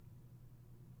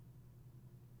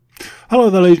Hello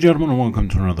there, ladies and gentlemen, and welcome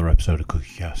to another episode of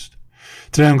CookieCast.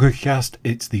 Today on CookieCast,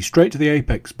 it's the Straight to the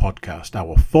Apex podcast,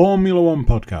 our Formula One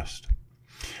podcast.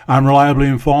 I'm reliably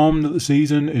informed that the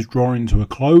season is drawing to a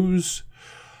close.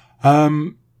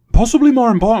 Possibly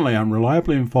more importantly, I'm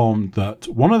reliably informed that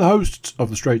one of the hosts of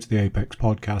the Straight to the Apex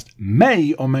podcast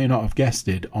may or may not have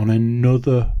guested on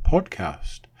another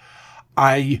podcast.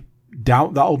 I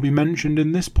doubt that'll be mentioned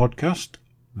in this podcast,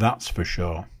 that's for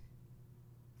sure.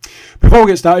 Before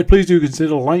we get started, please do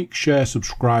consider like, share,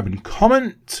 subscribe and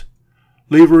comment.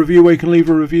 Leave a review where you can leave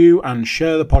a review and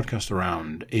share the podcast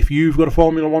around. If you've got a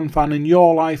Formula One fan in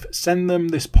your life, send them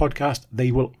this podcast. They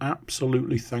will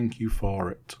absolutely thank you for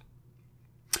it.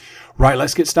 Right,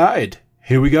 let's get started.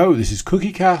 Here we go. This is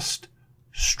CookieCast,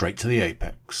 Straight to the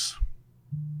Apex.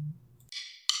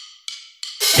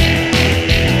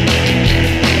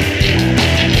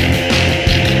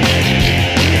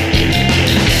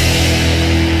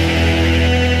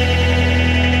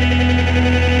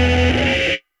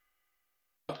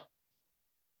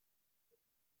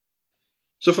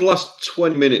 So for the last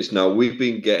 20 minutes now, we've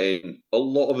been getting a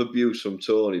lot of abuse from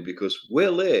Tony because we're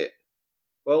late.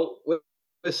 Well, we're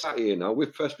sat here now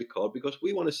with press record because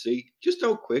we want to see just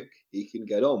how quick he can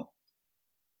get on.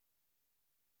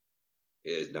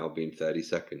 It has now been 30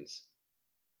 seconds.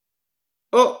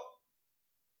 Oh!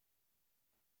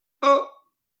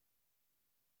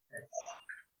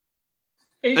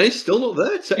 And he's still not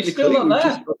there, technically. He's still not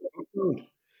there.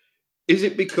 Is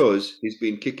it because he's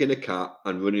been kicking a cat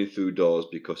and running through doors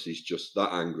because he's just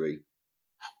that angry?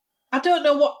 I don't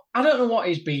know what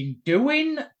he's been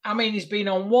doing. I mean, he's been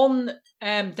on one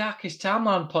Darkest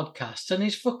Timeline podcast and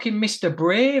he's fucking Mr.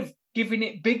 Brave giving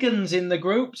it big uns in the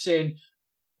group saying,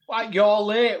 "What, you're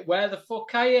late, where the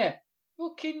fuck are you?"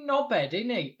 Fucking knobhead, isn't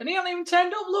he? And he hasn't even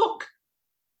turned up, look.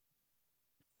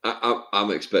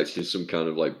 I'm expecting some kind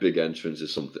of like big entrance or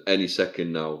something any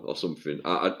second now or something.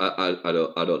 I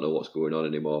don't know what's going on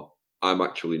anymore. I'm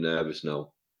actually nervous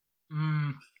now.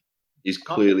 He's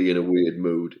clearly in a weird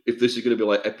mood. If this is going to be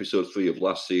like episode 3 of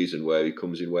last season where he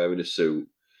comes in wearing a suit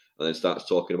and then starts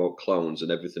talking about clowns and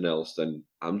everything else, then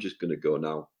I'm just going to go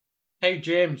now. Hey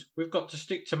James, we've got to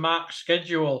stick to Mark's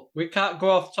schedule. We can't go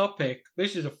off topic.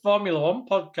 This is a Formula One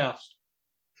podcast.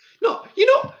 No, you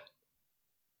know.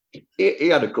 He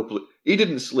had a couple of... He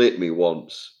didn't slate me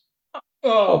once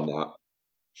on that.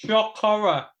 Shock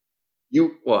horror.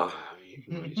 It's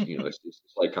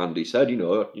like Andy said, you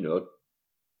know,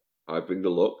 I bring the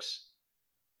looks,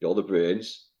 you're the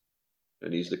brains,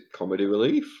 and he's the comedy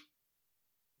relief.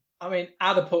 I mean,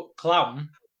 I'd have put clown.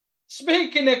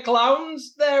 Speaking of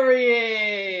clowns, there he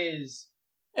is.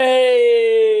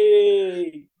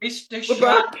 Hey! Mr.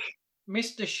 Shark.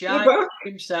 Mr. Shark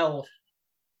himself.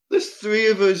 There's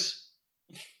 3 of us.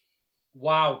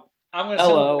 Wow. I'm going to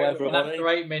Hello, everyone everybody. after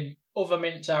 8 mint. Other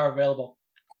mints are available.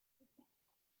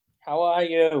 How are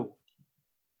you?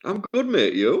 I'm good,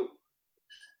 mate. You?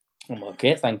 I'm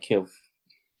okay, thank you.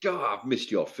 God, I've missed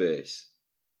your face.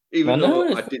 It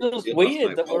feels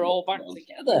weird that we're all back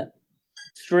together.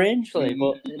 Strangely,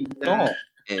 but not.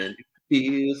 And it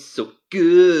feels so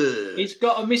good. He's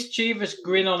got a mischievous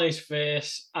grin on his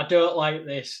face. I don't like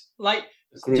this. Like,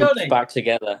 Group's Tony, back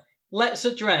together. let's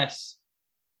address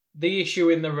the issue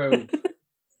in the room.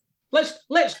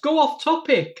 Let's go off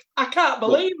topic. I can't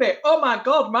believe it. Oh my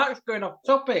God, Mark's going off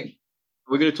topic.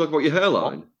 We're going to talk about your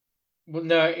hairline. Well,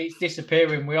 no, it's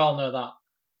disappearing. We all know that.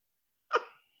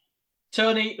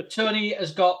 Tony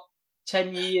has got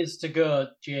 10 years to go,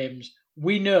 James.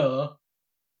 We know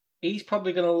he's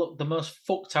probably going to look the most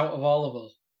fucked out of all of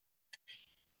us.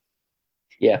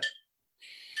 Yeah.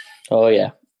 Oh,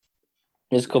 yeah.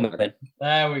 It's coming.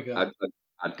 There we go.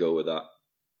 I'd go with that.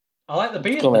 I like the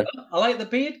beard. I like the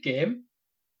beard game.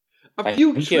 Have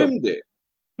you trimmed it?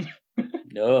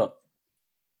 No.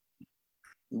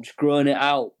 I'm just growing it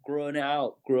out.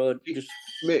 Just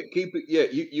Mate, keep it. Yeah,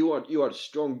 you had a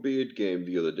strong beard game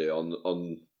the other day on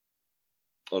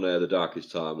the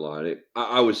Darkest Timeline.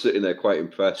 I was sitting there quite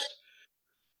impressed.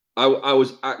 I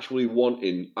was actually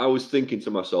I was thinking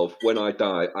to myself, when I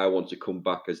die, I want to come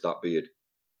back as that beard.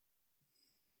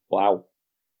 wow.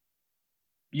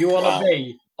 You want to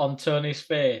be on Tony's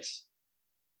face?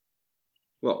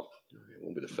 Well, it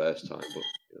won't be the first time,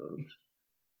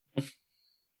 but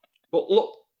but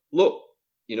look,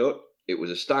 you know, it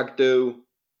was a stag do.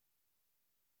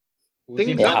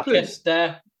 Things happened.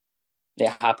 It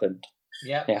happened.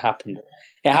 Yeah, it happened.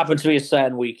 It happened to be a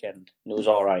certain weekend, and it was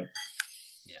all right.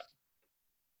 Yeah.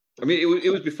 I mean, it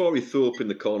was before he threw up in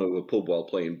the corner of a pub while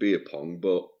playing beer pong,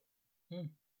 but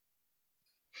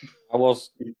I was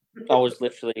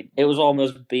literally, it was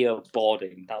almost beer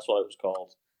boarding. That's what it was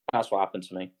called. That's what happened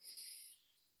to me.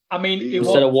 I mean,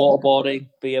 instead of waterboarding,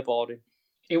 beer boarding.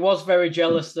 He was very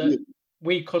jealous that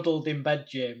we cuddled in bed,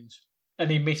 James, and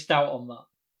he missed out on that.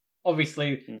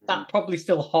 Obviously, that probably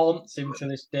still haunts him to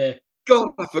this day. God,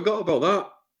 I forgot about that.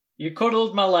 You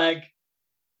cuddled my leg.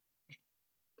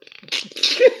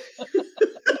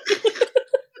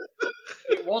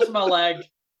 It was my leg.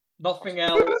 Nothing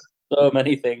else. So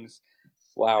many things.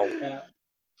 Wow. Yeah.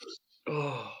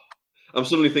 Oh, I'm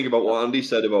suddenly thinking about what Andy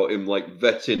said about him, like,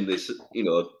 vetting this,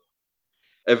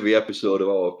 every episode of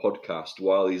our podcast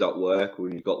while he's at work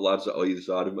when you've got lads at either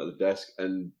side of him at the desk,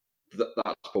 and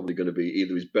that's probably going to be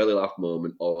either his belly laugh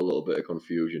moment or a little bit of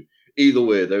confusion. Either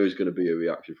way, there is going to be a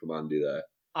reaction from Andy there.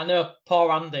 I know,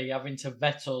 poor Andy having to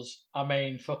vet us. I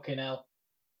mean, fucking hell.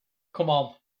 Come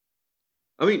on.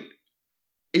 I mean,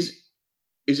 is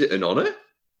it an honour?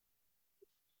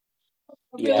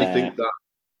 Yeah. Do you think that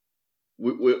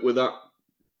with that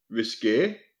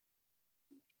risque?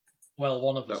 Well,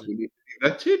 one of that us. We need to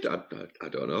be vetted? I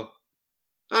don't know.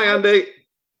 Hi, Andy.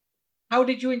 How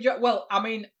did you enjoy? Well, I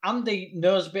mean, Andy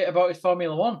knows a bit about his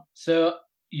Formula One, so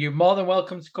you're more than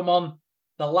welcome to come on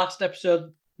the last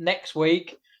episode next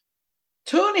week.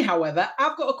 Tony, however,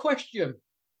 I've got a question.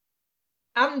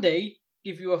 Andy,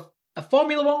 give you a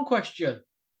Formula One question.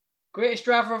 Greatest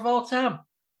driver of all time.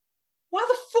 Why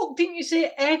the fuck didn't you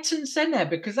say Ayrton Senna?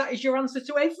 Because that is your answer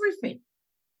to everything.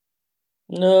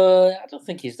 No, I don't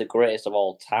think he's the greatest of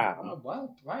all time. Oh,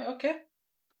 well, right, okay.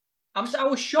 I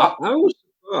was shocked. I was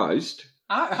surprised.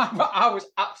 I was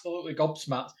absolutely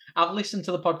gobsmacked. I've listened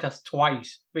to the podcast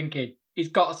twice, thinking he's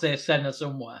got to say Senna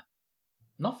somewhere.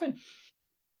 Nothing.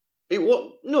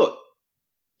 No.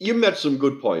 You made some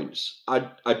good points. I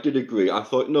did agree. I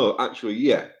thought, no, actually,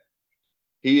 yeah,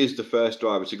 he is the first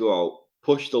driver to go out,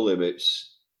 push the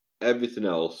limits, everything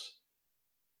else.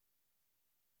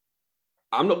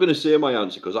 I'm not going to say my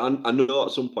answer because I know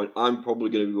at some point I'm probably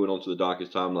going to be going on to the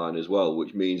darkest timeline as well,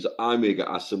 which means that I may get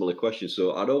asked similar questions.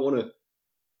 So I don't want to.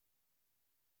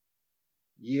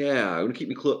 Yeah, I'm going to keep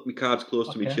my cards close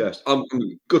to my chest. I'm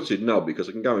gutted now because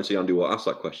I can guarantee Andy will ask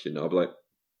that question now. I'll be like,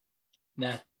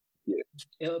 nah, yeah.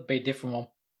 It'll be a different one.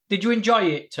 Did you enjoy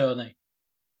it, Tony?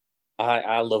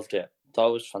 I loved it. Thought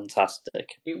it was fantastic.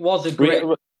 It was a great.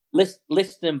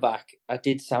 Listening back, I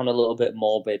did sound a little bit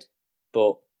morbid,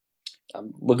 but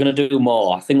we're going to do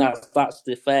more. I think that's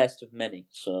the first of many,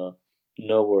 so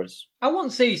no worries. I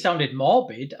wouldn't say you sounded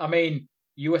morbid. I mean,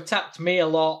 you attacked me a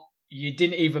lot. You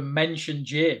didn't even mention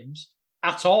James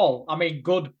at all. I mean,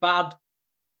 good, bad.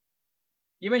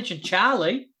 You mentioned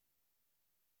Charlie.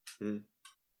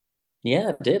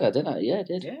 Yeah, I did. Yeah, I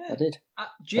did. Yeah. I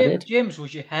did. James,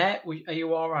 was your hair? Are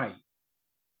you all right?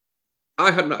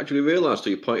 I hadn't actually realised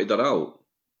till you pointed that out.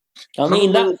 I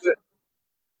mean, that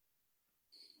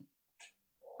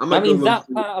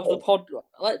part of the pod.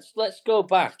 Let's go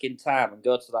back in time and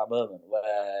go to that moment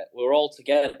where we were all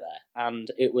together,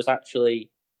 and it was actually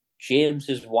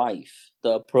James's wife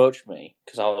that approached me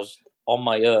because I was on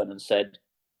my own and said,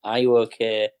 "Are you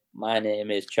okay? My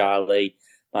name is Charlie.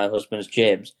 My husband's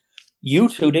James." You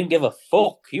two didn't give a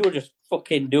fuck. You were just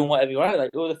fucking doing whatever you wanted. Like,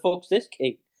 who the fuck's this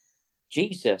kid?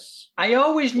 Jesus. I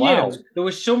always knew there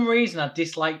was some reason I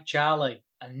disliked Charlie,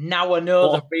 and now I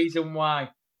know the reason why.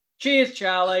 Cheers,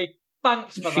 Charlie.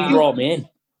 Thanks for that. She brought me in.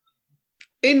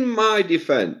 In my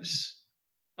defence,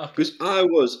 because I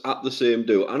was at the same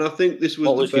do, and I think this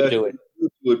was the first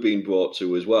you had been brought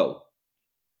to as well.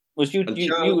 Was you?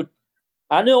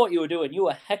 I know what you were doing. You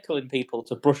were heckling people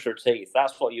to brush their teeth.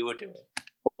 That's what you were doing.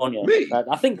 Me?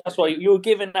 I think that's what you were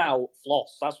giving out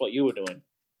floss. That's what you were doing.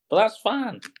 But that's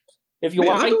fine. If your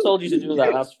wife told you to do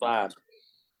that, that's fine.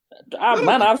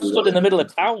 I've stood in the middle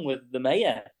of town with the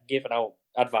mayor giving out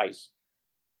advice.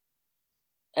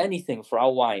 Anything for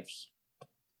our wives.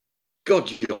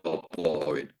 God, you're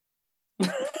boring.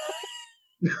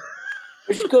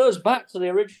 Which goes back to the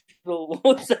original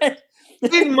what said.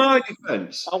 In my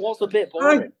defence, I was a bit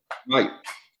boring.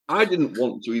 I didn't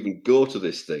want to even go to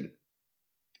this thing.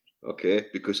 Okay,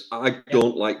 because I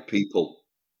don't like people.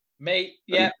 Mate,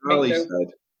 Charlie said,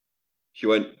 she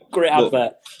went, great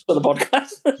advert for the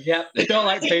podcast. Yeah, they don't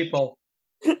like people.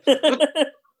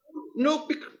 No,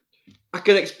 I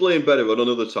can explain better on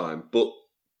another time, but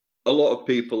a lot of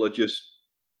people are just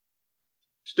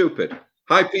stupid.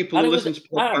 Hi, people who listen to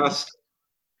podcasts.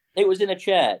 It was in a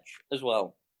church as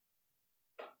well.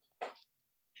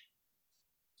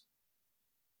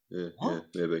 Yeah,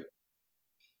 maybe.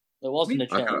 It wasn't a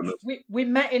church. We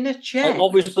met in a church.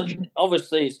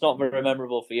 Obviously, it's not very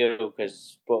memorable for you,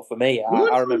 but for me,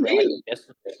 I remember it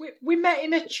yesterday. We met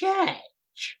in a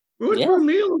church. We went for a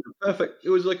meal. It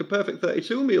was like a perfect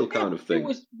 32 meal kind of thing. It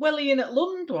was Welly in at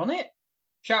Lund, wasn't it?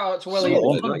 Shout out to Willie.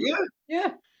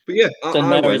 Yeah. But yeah,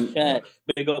 I went. Church.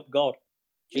 Big up God.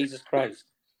 Jesus Christ.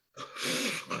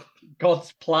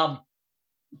 God's plan.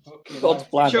 God's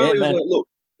plan. Charlie was like, look,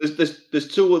 there's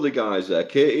two other guys there.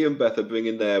 Katie and Beth are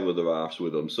bringing their other halves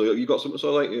with them. So you got something.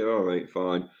 So like, yeah, all right,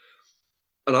 fine.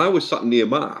 And I was sat near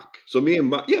Mark. So me and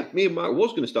Mark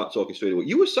was going to start talking straight away.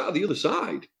 You were sat at the other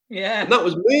side. Yeah. And that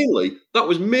was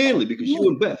mainly because you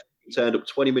and Beth turned up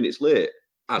 20 minutes late,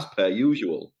 as per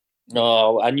usual.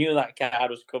 No, I knew that card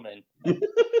was coming.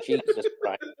 Jesus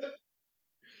Christ.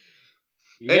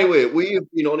 Anyway, we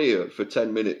have been on here for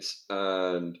 10 minutes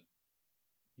and...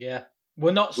 Yeah.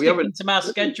 We're not sticking to my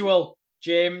schedule,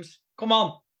 James. Come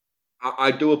on.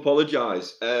 I do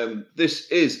apologise. This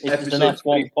is episode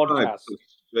 25, podcast.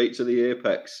 Straight to the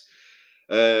apex.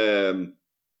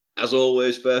 As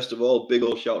always, first of all, big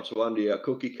old shout out to Andy at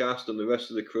Cookie Cast and the rest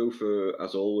of the crew for,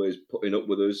 as always, putting up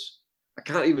with us. I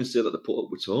can't even say that they put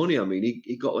up with Tony. I mean,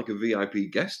 he got like a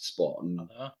VIP guest spot. And...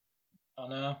 I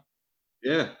know.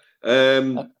 Yeah.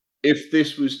 If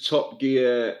this was Top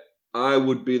Gear, I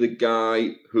would be the guy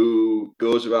who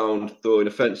goes around throwing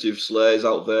offensive slurs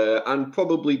out there and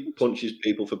probably punches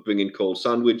people for bringing cold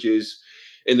sandwiches.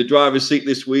 In the driver's seat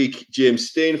this week, James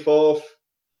Stainforth.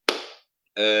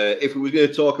 If we were going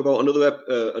to talk about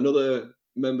another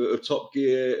member of Top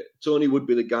Gear, Tony would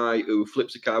be the guy who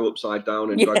flips a car upside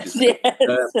down and drags his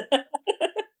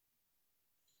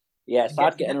Yes,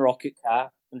 I'd get in a rocket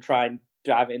car and try and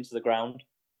drive it into the ground.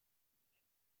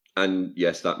 And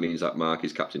yes, that means that Mark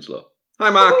is Captain Slow. Hi,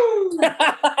 Mark.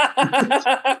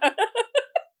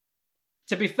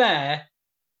 To be fair,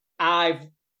 I've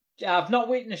not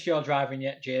witnessed your driving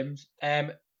yet, James.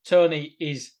 Tony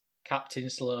is Captain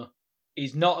Slow.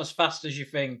 He's not as fast as you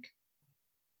think.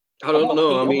 I don't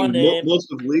know. I mean, most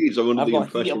of Leeds are under the impression.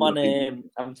 I've got heat on my name.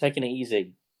 I'm taking it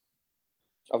easy.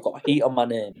 I've got heat on my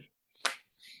name.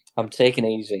 I'm taking it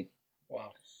easy.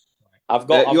 Wow. I've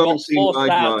got 4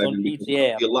 stars on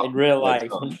GTA in real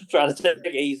life. I'm just trying to take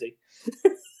it easy.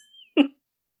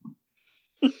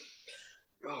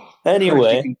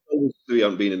 Anyway. We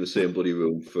haven't been in the same bloody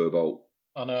room for about...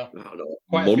 I don't know,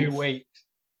 quite a few weeks.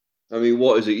 I mean,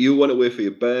 what is it? You went away for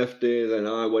your birthday, then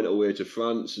I went away to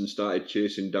France and started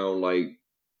chasing down, like...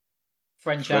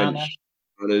 French Annas.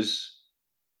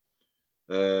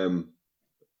 I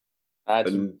had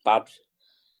some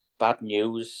bad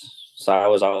news, so I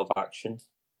was out of action.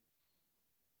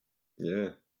 Yeah.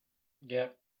 Yeah.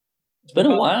 It's been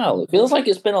a while. It feels like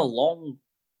it's been a long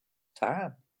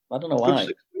time. I don't know why.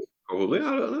 Probably,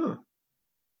 I don't know.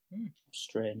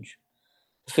 Strange.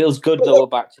 It feels good that we're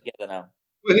back together now.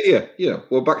 We're here,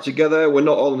 we're back together. We're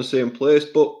not all in the same place,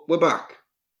 but we're back.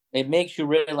 It makes you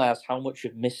realise how much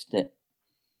you've missed it.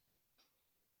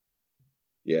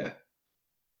 Yeah.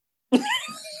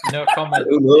 No comment.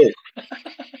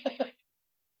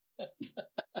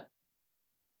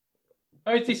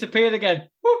 Oh, he's disappeared again.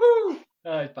 Woohoo!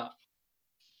 Oh, he's back.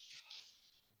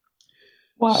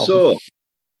 Wow. So,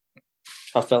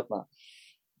 I felt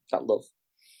that love.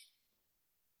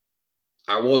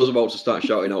 I was about to start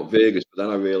shouting out Vegas, but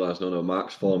then I realised, no,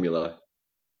 Mark's formula.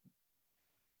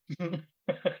 I mean,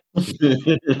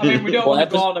 we don't want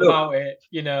to go on about it,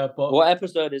 but... What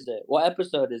episode is it?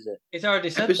 It's already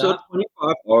said episode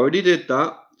 25. Already did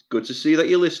that. It's good to see that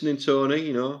you're listening,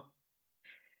 Tony,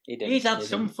 He's had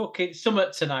some fucking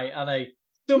summit tonight, hasn't he?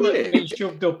 Summit being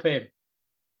shoved up him.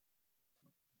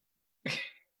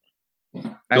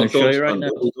 I'm sure you're right now.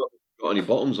 Got any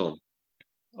bottoms on?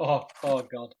 Oh,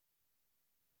 God.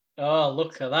 Oh,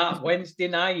 look at that. Wednesday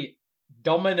night.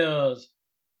 Dominoes.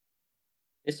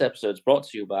 This episode's brought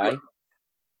to you by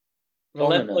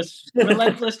Relentless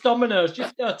Dominoes.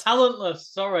 Just talentless.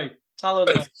 Sorry.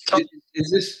 Talentless.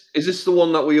 Is this the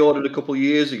one that we ordered a couple of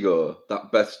years ago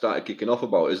that Beth started kicking off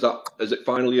about? Has it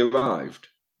finally arrived?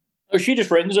 Oh, she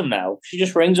just rings them now. She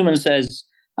just rings them and says,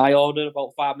 I ordered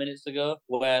about 5 minutes ago.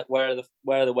 Where are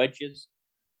the wedges?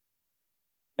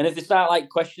 And if they start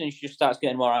questioning, she just starts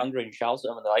getting more angry and shouts at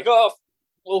them. And they're like, "Oh,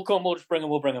 we'll come. We'll just bring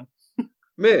them. We'll bring them."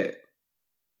 Mate,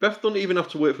 Beth doesn't even have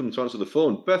to wait for them to answer the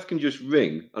phone. Beth can just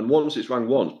ring, and once it's rang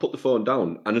once, put the phone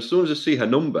down, and as soon as they see her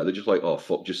number, they're just like, "Oh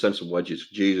fuck, just send some wedges,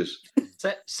 Jesus."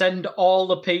 Send all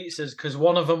the pizzas because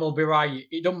one of them will be right.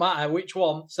 It don't matter which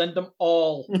one. Send them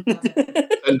all.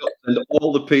 send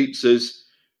all the pizzas.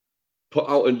 Put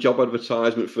out a job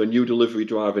advertisement for a new delivery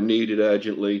driver needed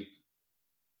urgently.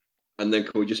 And then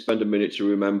can we just spend a minute to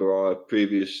remember our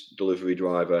previous delivery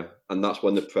driver? And that's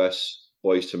when they press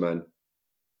Boys to Men.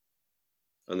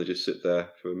 And they just sit there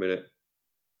for a minute.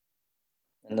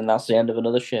 And then that's the end of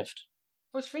another shift.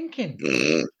 I was thinking,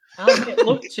 I'll get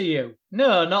look to you.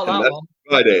 No, not that one.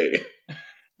 Friday.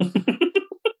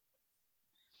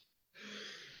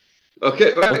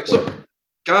 Okay, right. So,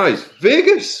 guys,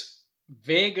 Vegas.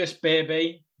 Vegas,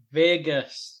 baby.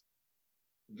 Vegas.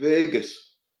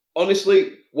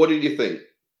 Honestly, what did you think?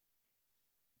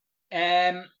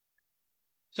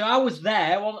 So I was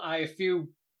there, wasn't I, a few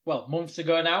months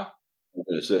ago now. I'm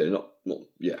going to say not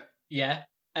yeah. Yeah.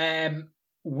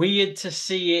 Weird to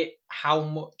see it, how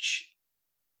much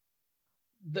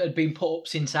that had been put up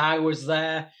since I was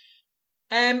there.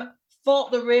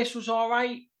 Thought the race was all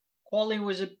right. Quali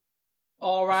was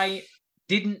all right.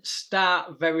 Didn't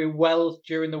start very well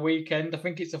during the weekend. I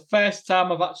think it's the first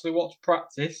time I've actually watched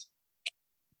practice.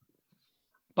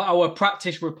 But our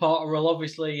practice reporter will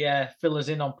obviously fill us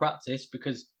in on practice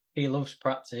because he loves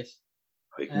practice.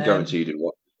 I can guarantee you didn't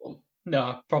watch this one.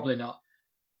 No, probably not.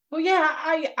 But yeah,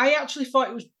 I actually thought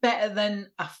it was better than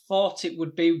I thought it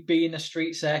would be being a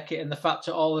street circuit, and the fact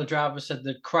that all the drivers said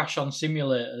they'd crash on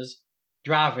simulators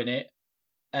driving it.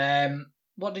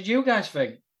 What did you guys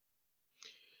think?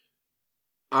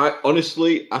 I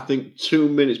think 2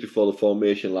 minutes before the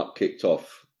formation lap kicked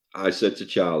off, I said to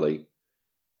Charlie,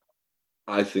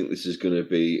 I think this is going to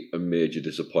be a major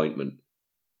disappointment.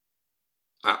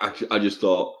 I just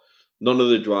thought none of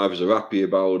the drivers are happy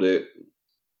about it.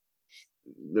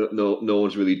 No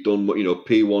one's really done what,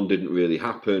 P1 didn't really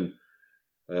happen.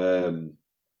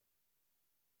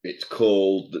 It's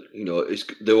cold,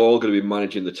 they're all going to be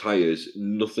managing the tyres.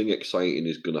 Nothing exciting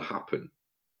is going to happen.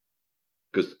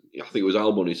 Because I think it was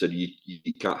Albon who said you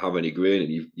can't have any grain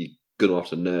and you're going to have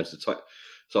to nurse the tyre.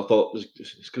 So I thought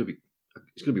it's going to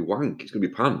be wank. It's going to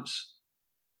be pants.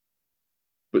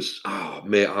 But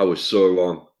mate, I was so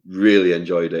wrong. Really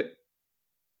enjoyed it.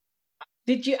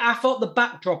 Did you? I thought the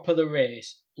backdrop of the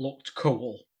race looked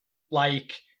cool.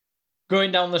 Like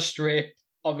going down the strip,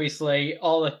 obviously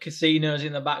all the casinos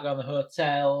in the background, the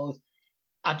hotels,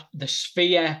 the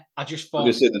sphere. I just thought. I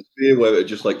was going to say the sphere where it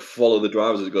just like follow the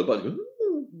drivers as it goes by.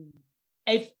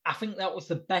 I think that was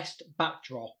the best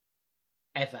backdrop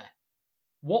ever.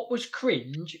 What was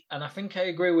cringe, and I think I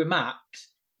agree with Max,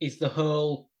 is the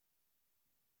whole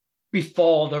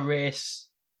before the race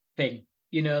thing.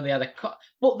 They had a cut.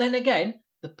 But then again,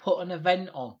 they put an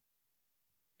event on.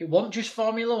 It wasn't just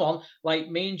Formula One. Like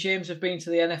me and James have been to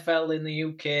the NFL in the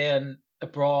UK and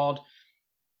abroad.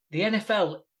 The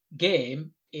NFL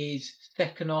game is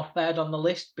second or third on the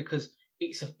list because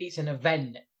it's an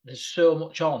event. There's so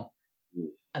much on.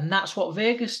 And that's what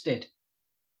Vegas did.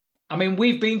 I mean,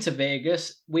 we've been to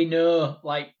Vegas. We know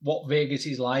what Vegas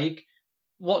is like.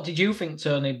 What did you think,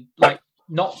 Tony?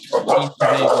 Not being to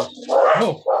Vegas.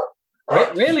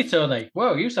 Oh, really, Tony?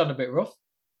 Whoa, you sound a bit rough.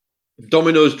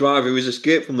 Domino's driver who's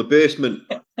escaped from the basement.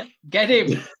 Get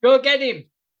him! Go get him!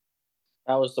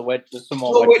 That was the wedge. There's some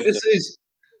more wedges.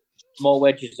 More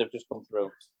wedges have just come through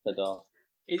the door.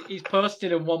 He's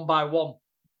posted them one by one.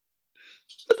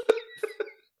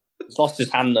 He's lost his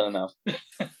hand there now.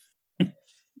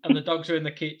 And the dogs are in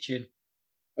the kitchen.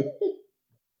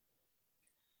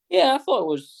 Yeah, I thought it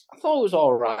was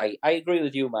all right. I agree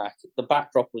with you, Mark. The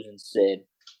backdrop was insane.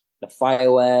 The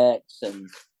fireworks and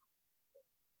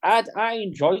I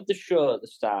enjoyed the show at the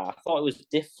start. I thought it was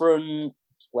different,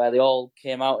 where they all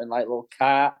came out in little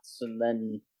carts and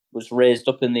then was raised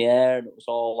up in the air, and it was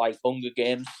all Hunger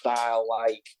Games style,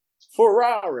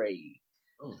 Ferrari.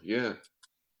 Oh yeah,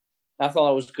 I thought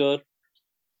that was good.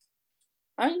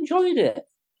 I enjoyed it.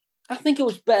 I think it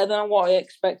was better than what I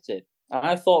expected.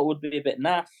 I thought it would be a bit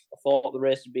naff. I thought the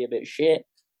race would be a bit shit,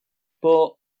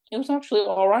 but it was actually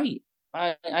all right.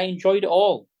 I enjoyed it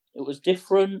all. It was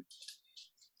different,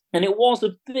 and it was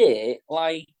a bit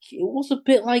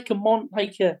like a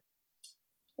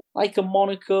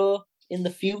Monaco in the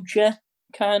future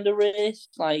kind of race,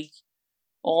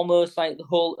 almost like the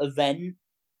whole event.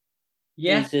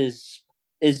 Yeah, is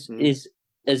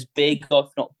as big, or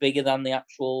if not bigger, than the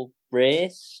actual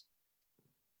race.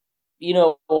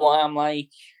 I'm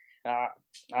like, I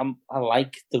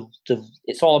like the.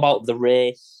 It's all about the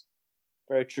race.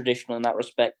 Very traditional in that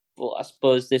respect, but I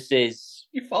suppose this is.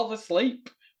 You fall asleep.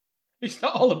 It's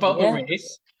not all about the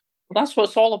race. Well, that's what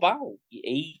it's all about. You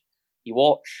eat, you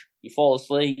watch, you fall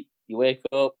asleep, you wake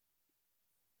up.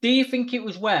 Do you think it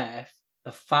was worth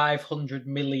the $500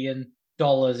 million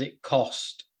it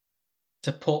cost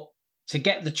to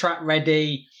get the track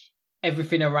ready,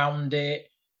 everything around it?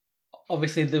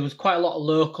 Obviously, there was quite a lot of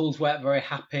locals weren't very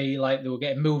happy. They were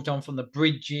getting moved on from the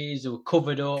bridges. They were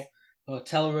covered up.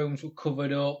 Hotel rooms were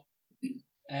covered up.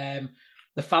 The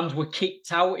fans were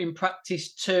kicked out in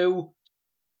practice too.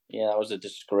 Yeah, that was a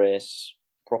disgrace.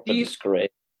 Proper disgrace.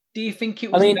 Do you think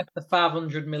it was worth the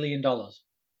 $500 million?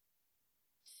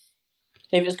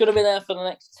 If it's going to be there for the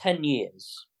next 10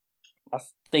 years, I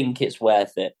think it's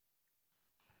worth it.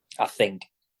 I think.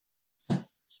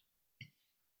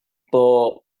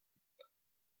 But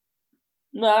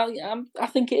no, I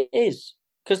think it is.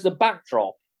 Because the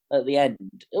backdrop at the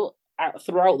end,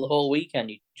 throughout the whole weekend,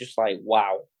 you're just like,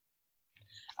 wow,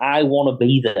 I want to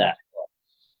be there.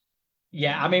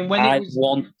 Yeah, I mean,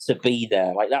 want to be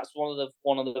there. Like that's one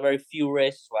of the very few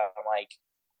races where I'm like,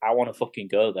 I want to fucking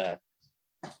go there.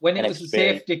 When it was the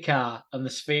safety car and the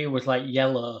sphere was like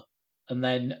yellow, and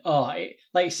then like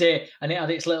you say, and it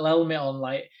had its little helmet on,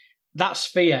 like that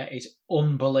sphere is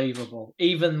unbelievable.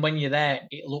 Even when you're there,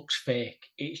 it looks fake.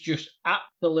 It's just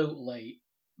absolutely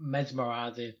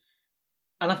mesmerizing.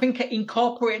 And I think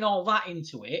incorporating all that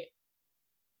into it,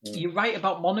 you're right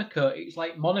about Monaco. It's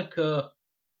like Monaco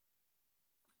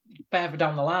further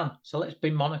down the line. So let's be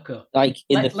Monaco. Like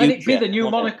in the future. Let it be the new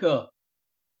Monaco.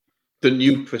 The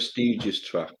new prestigious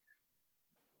track.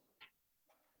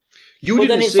 Do you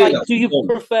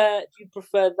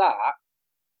prefer that,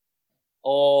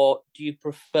 or do you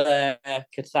prefer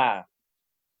Qatar?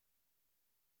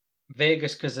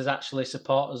 Vegas, because there's actually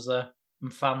supporters there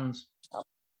and fans.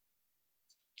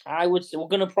 I would say we're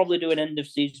going to probably do an end of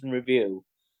season review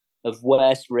of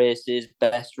worst races,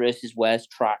 worst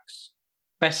tracks,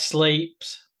 best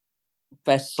sleeps,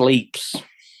 best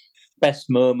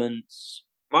moments.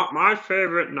 My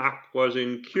favourite nap was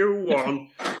in Q1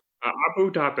 at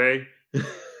Abu Dhabi.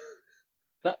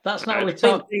 That's not how he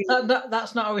talks.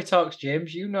 That's not how he talks,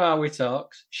 James. You know how he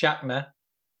talks. Shackner.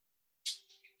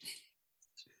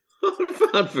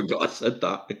 I forgot I said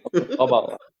that. How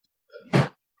about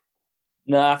that?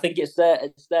 No, I think it's there.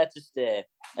 It's there to stay,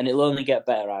 and it'll only get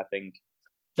better. I think.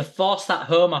 They forced that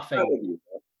home. I think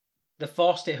they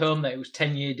forced it home that it was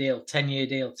 10-year deal, 10-year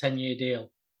deal, 10-year deal.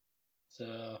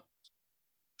 So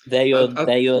they own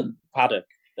paddock.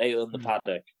 They own the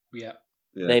paddock. Yeah.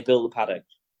 They built the paddock.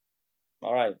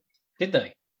 All right. Did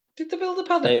they? Did they build the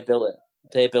paddock? They built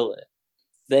it.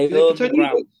 They own the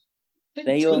ground.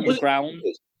 They own the ground.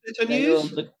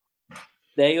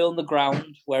 They own the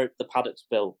ground where the paddock's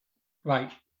built.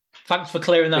 Right. Thanks for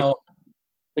clearing that up.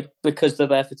 Because they're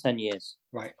there for 10 years.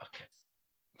 Right. Okay.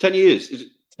 10 years. Is it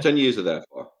 10 years are there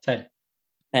for? 10.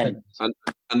 And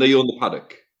they own the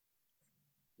paddock.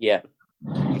 Yeah.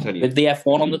 For 10 years. With the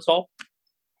F1 on the top.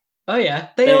 Oh yeah,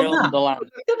 they own that. The land.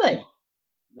 Do they?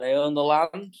 They own the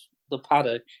land, the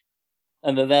paddock,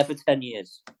 and they're there for 10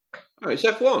 years. Oh, it's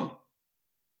F1.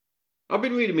 I've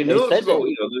been reading my notes about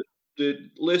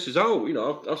the laces out. You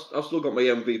know, I've still got my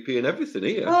MVP and everything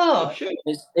here. Oh, shit!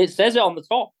 It says it on the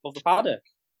top of the paddock.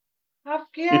 I've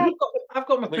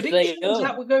got my predictions.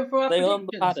 We're going for our They predictions. own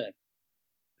the paddock.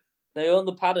 They own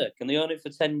the paddock, and they own it for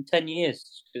 10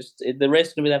 years. The race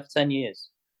is going to be there for 10 years.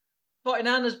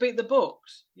 49ers beat the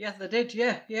Bucks. Yeah, they did.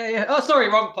 Yeah. Oh, sorry,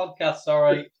 wrong podcast.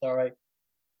 Sorry.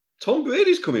 Tom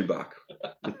Brady's coming back.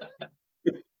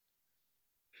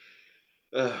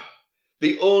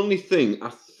 The only thing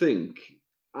I think,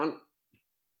 and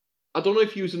I don't know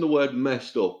if using the word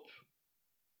messed up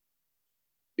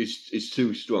is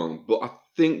too strong, but I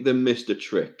think they missed a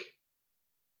trick.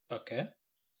 Okay.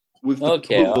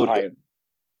 All right.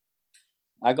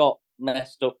 I got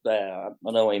messed up there.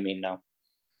 I know what you mean now.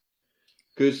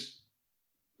 Because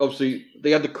obviously they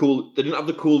didn't have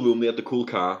the cool room, they had the cool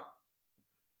car.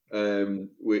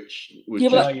 Which was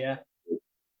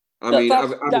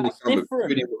that's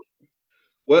different.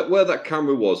 Where that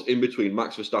camera was in between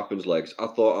Max Verstappen's legs, I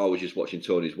thought I was just watching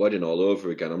Tony's wedding all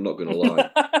over again. I'm not going to lie.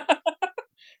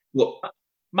 Look,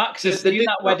 Max has seen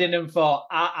that wedding and thought,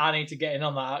 I need to get in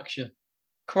on that action.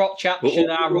 Crotch action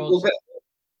arrows.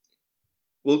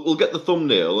 We'll get the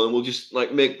thumbnail and we'll just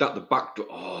make that the backdrop.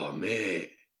 Oh,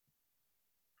 mate.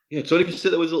 Yeah, Tony can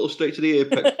sit there with a little straight to the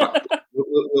apex backdrop.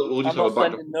 We'll just I'm have not a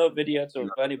backdrop. sending no video to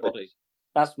anybody.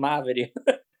 That's my video.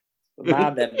 My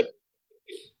demo.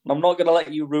 I'm not going to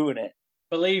let you ruin it.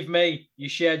 Believe me, you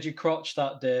shared your crotch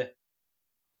that day.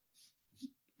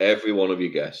 Every one of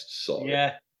your guests saw it.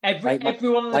 Yeah.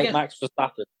 Everyone of the guests. Max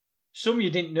Verstappen. Some you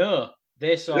didn't know.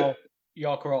 They saw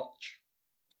your crotch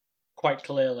quite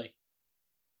clearly.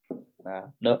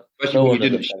 No. Especially when you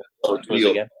didn't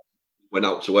share. Went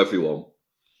out to everyone.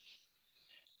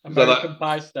 American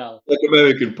Pie style. Like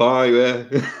American Pie, yeah.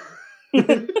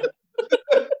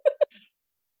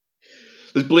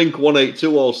 There's Blink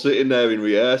 182 all sitting there in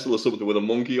rehearsal or something with a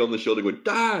monkey on the shoulder going,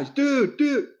 "Dies, dude."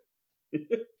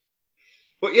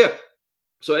 But yeah.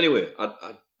 So anyway,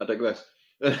 I digress.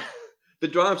 They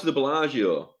drive to the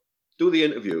Bellagio, do the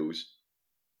interviews,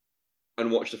 and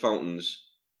watch the fountains,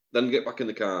 then get back in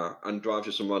the car and drive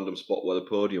to some random spot where the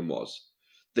podium was.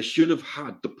 They should have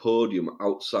had the podium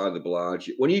outside the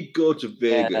Bellagio. When you go to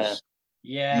Vegas,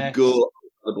 you go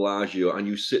the Bellagio and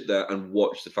you sit there and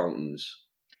watch the fountains.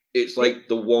 It's like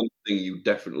the one thing you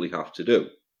definitely have to do.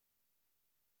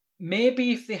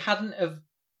 Maybe if they hadn't have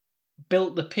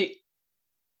built the pits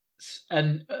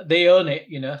and they own it,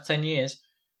 10 years.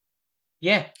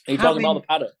 Yeah. Are you talking about the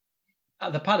paddock?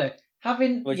 At the paddock.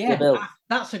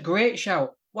 That's a great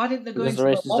shout. Why didn't they go into the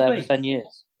lobby? Because the race is there for 10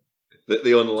 years.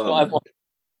 They own the land.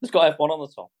 It's got F1 on the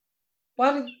top.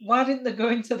 Why didn't they go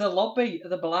into the lobby at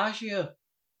the Bellagio?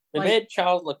 They made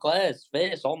Charles Leclerc's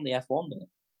face on the F1, didn't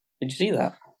they? Did you see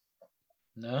that?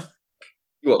 No.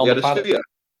 What, they had a sphere?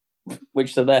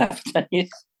 Which they're there for 10 years.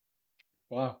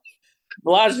 Wow.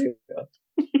 Bellagio.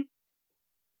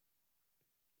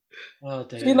 Oh,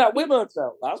 dear. Seen that Wim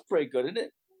Hotel? That's pretty good, isn't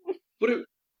it? But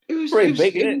it was pretty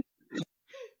big, isn't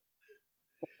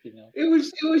it? It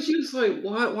was just like,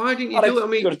 why didn't you do it? I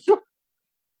mean,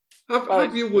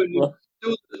 have you win,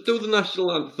 do the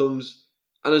national anthems,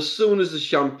 and as soon as the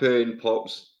champagne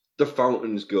pops, the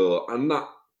fountains go, and that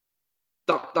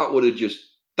would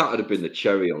have been the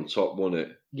cherry on top, wouldn't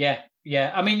it? Yeah.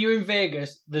 I mean, you're in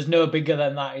Vegas. There's no bigger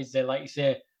than that, is there? Like you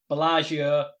say,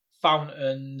 Bellagio,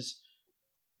 fountains.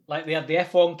 Like they had the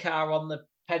F1 car on the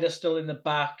pedestal in the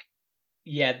back.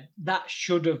 Yeah, that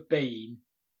should have been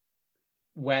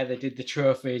where they did the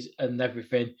trophies and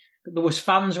everything. There was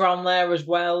fans around there as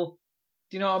well.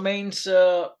 Do you know what I mean?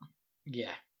 So,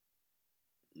 yeah.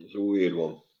 It's a weird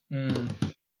one.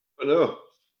 I know.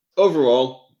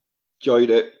 Overall, enjoyed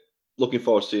it. Looking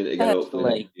forward to seeing it again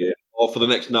hopefully next year. Or for the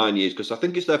next 9 years, because I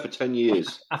think it's there for 10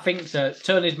 years. I think so.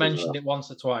 Tony's mentioned it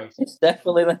once or twice. It's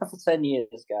definitely there for 10 years,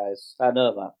 guys. I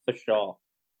know that, for sure.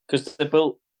 Because they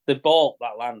bought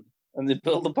that land, and they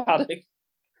built the paddock.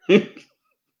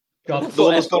 God,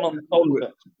 F1 on the top of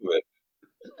it.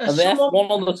 And the F1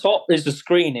 on the top is the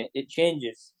screen. It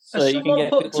changes. So you can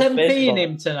get put 10p in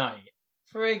him tonight.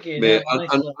 Friggin' mate,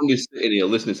 Andy's sitting here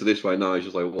listening to this right now. He's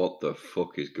just like, what the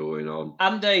fuck is going on?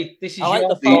 Andy, this is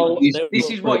this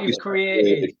is what you've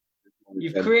created.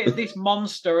 You've created this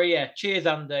monster here. Cheers,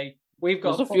 Andy. We've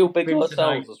got a few big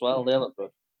hotels as well. They look good.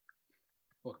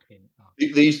 Fucking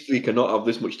these three cannot have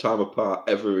this much time apart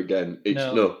ever again.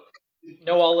 No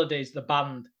holidays. The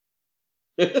band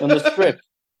and the strip.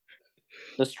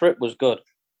 The strip was good.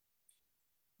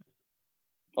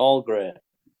 All great.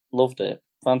 Loved it.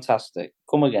 Fantastic.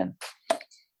 Come again.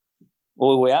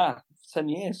 Well, we are. 10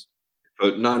 years.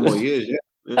 For 9 more years,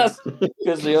 yeah. That's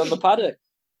because they own the paddock.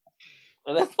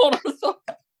 And they're on the top.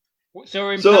 So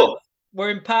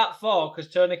we're in part 4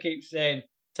 because Tony keeps saying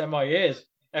 10 more years.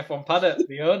 F1 paddock,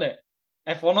 they own it.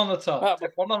 F1 on the top.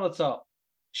 F1 on the top.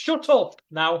 Shut up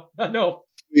now. I know.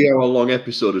 3-hour-long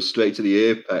episode of Straight to the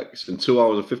Apex, and 2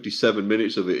 hours and 57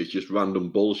 minutes of it is just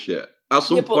random bullshit. At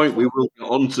some point, we will get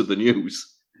on to the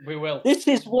news. We will. This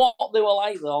is what they were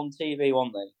like though on TV,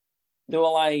 weren't they? They were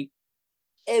like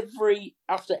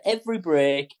after every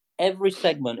break, every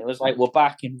segment, it was like, we're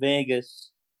back in Vegas.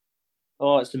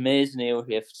 Oh, it's amazing here. We're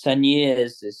here for 10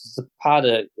 years. This is the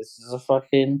paddock. This is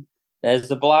there's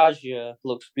the Bellagio.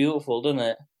 Looks beautiful, doesn't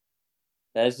it?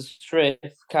 There's the strip.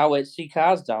 Can't wait to see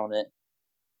cars down it.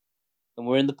 And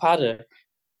we're in the paddock.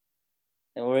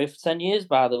 And we're here for 10 years,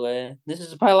 by the way. This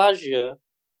is the Bellagio.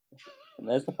 And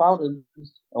there's the fountains. And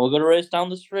we're going to race down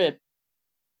the strip.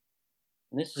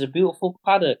 And this is a beautiful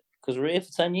paddock because we're here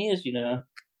for 10 years,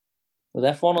 with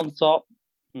F1 on the top.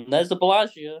 And there's the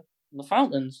Bellagio and the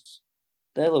fountains.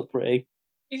 They look pretty.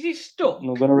 Is he stuck? And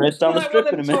we're going to race down the strip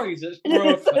in a minute.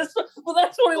 That's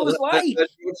what it was like.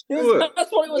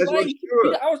 That's what it was like.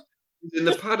 I was in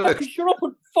the paddock. Shut up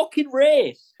and fucking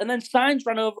race. And then signs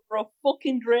ran over a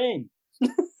fucking drain.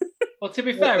 Well, to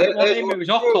be fair, it wasn't him, it was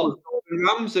Ocon.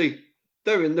 Ramsey.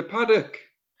 They're in the paddock.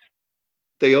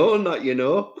 They own that,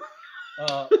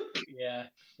 Oh, yeah.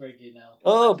 Friggin' hell.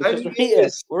 Oh, because we're here.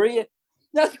 We're here.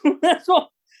 That's what.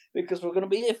 Because we're going to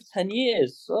be here for 10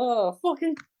 years. Oh,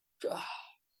 fucking. For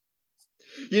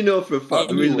a fact,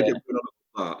 the reason I keep putting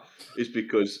on that is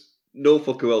because no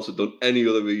fucker else had done any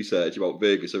other research about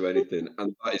Vegas or anything,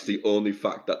 and that is the only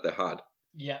fact that they had.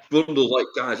 Yeah. Brundle's like,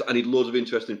 guys, I need loads of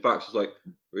interesting facts. It's like,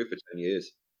 we're here for 10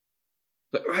 years.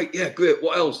 Like, right, yeah, great.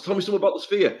 What else? Tell me something about the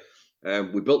sphere.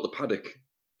 We built the paddock.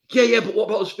 Yeah, but what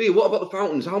about the sphere? What about the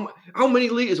fountains? How many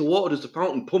litres of water does the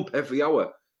fountain pump every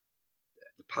hour?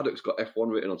 The paddock's got F1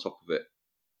 written on top of it.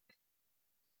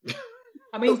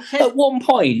 I mean, at one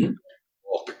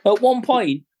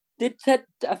point, did Ted?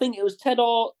 I think it was Ted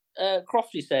or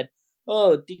Crofty said,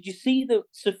 "Oh, did you see the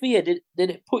Sophia? Did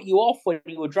it put you off when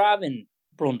you were driving,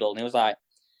 Brundle?" And he was like,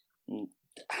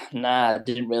 "Nah, I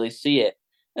didn't really see it."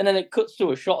 And then it cuts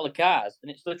to a shot of the cars, and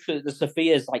it's literally the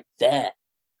Sophia's like there.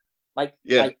 Like,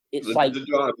 yeah, like it's the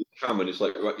drive is Cameron. It's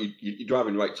like right, you're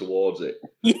driving right towards it.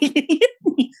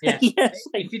 Yeah. Yes.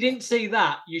 If you didn't see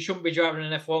that, you shouldn't be driving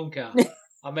an F1 car.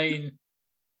 I mean,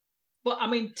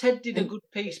 Ted did a good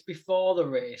piece before the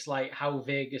race, like how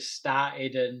Vegas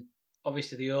started and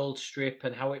obviously the old strip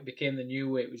and how it became the new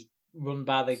way. It was run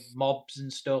by the mobs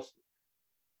and stuff.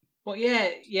 But yeah,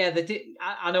 they did.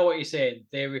 I know what you're saying.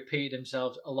 They repeat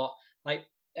themselves a lot. Like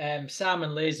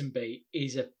Simon Lazenby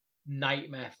is a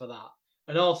nightmare for that.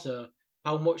 And also,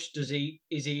 how much is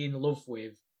he in love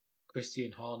with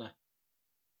Christian Horner?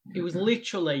 He was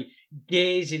literally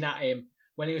gazing at him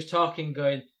when he was talking,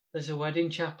 going, "There's a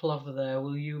wedding chapel over there.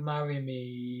 Will you marry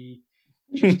me?"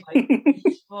 Just like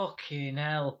fucking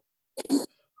hell.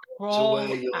 Crawl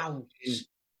out.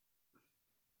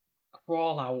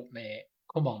 Crawl out, mate.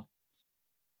 Come on.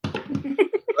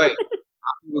 Right.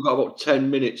 We've got about 10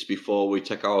 minutes before we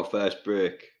take our first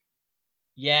break.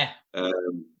 Yeah.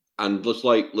 And just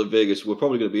like Vegas, we're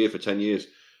probably going to be here for 10 years.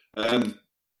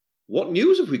 What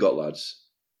news have we got, lads?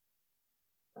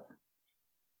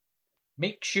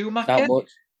 Mick Schumacher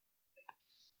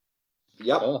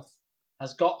Yep.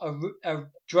 has got a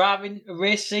driving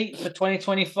race seat for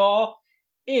 2024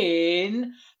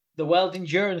 in the World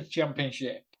Endurance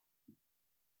Championship.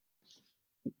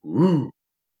 Ooh.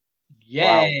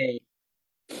 Yay.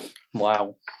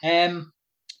 Wow.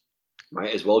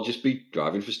 Might as well just be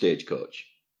driving for Stagecoach.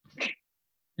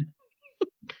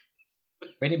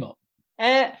 Pretty much.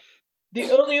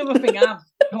 The only other thing I've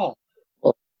got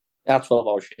that's 12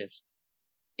 hour shifts.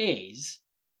 Is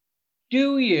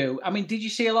did you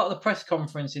see a lot of the press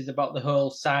conferences about the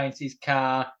whole Sainz's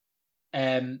car?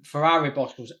 Ferrari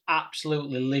boss was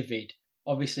absolutely livid.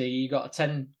 Obviously, you got a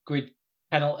 10 grid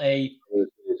penalty.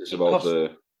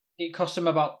 It cost them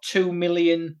about $2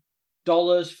 million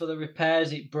for the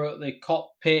repairs. It broke the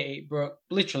cockpit. It broke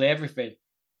literally everything.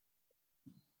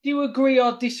 Do you agree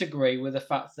or disagree with the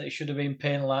fact that it should have been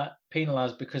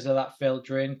penalised because of that failed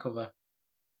drain cover?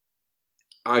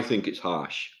 I think it's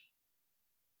harsh.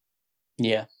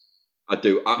 Yeah. I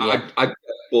do. I get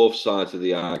both sides of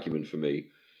the argument for me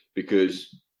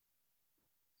because,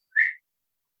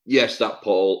 yes, that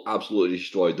pothole absolutely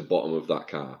destroyed the bottom of that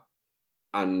car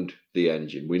and the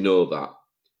engine. We know that.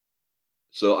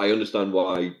 So I understand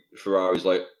why Ferrari's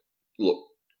like, look,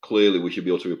 clearly we should be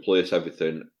able to replace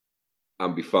everything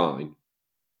and be fine.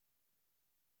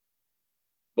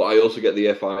 But I also get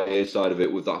the FIA side of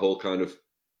it with that whole kind of,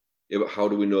 how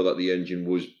do we know that the engine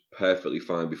was perfectly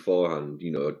fine beforehand?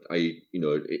 You're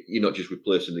not just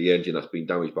replacing the engine that's been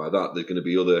damaged by that. There's going to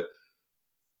be other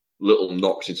little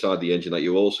knocks inside the engine that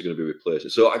you're also going to be replacing.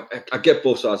 So I get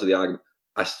both sides of the argument.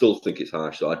 I still think it's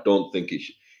harsh, though. I don't think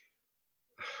it's.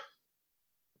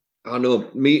 I don't know.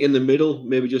 Meet in the middle.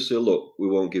 Maybe just say, look, we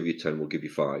won't give you 10. We'll give you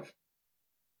 5.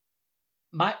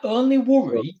 My only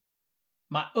worry.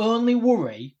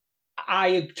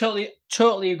 I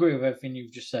totally agree with everything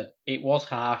you've just said. It was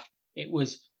harsh. It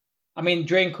was. I mean,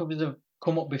 drain covers have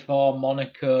come up before,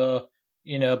 Monaco,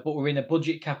 but we're in a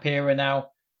budget cap era now.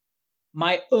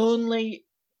 My only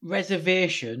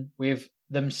reservation with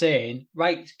them saying,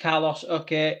 right, Carlos,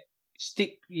 okay,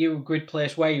 stick your grid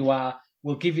place where you are.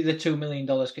 We'll give you the $2 million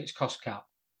it's cost cap.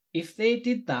 If they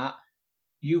did that,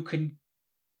 you can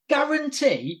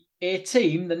guarantee a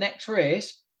team, the next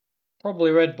race,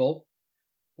 probably Red Bull,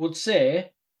 would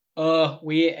say, "Oh,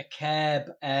 we hit a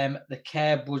curb. The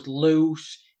curb was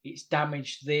loose. It's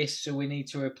damaged this, so we need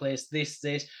to replace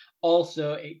this.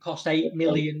 Also, it cost £8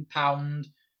 million.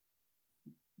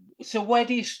 So where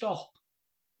do you stop?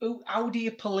 How do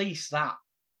you police that?"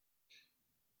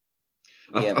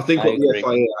 I think what the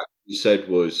FIA actually said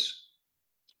was,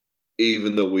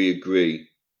 even though we agree,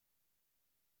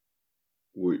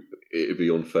 it'd be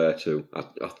unfair to. I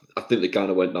think they kind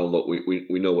of went down. Look, we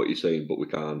know what you're saying, but we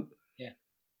can't.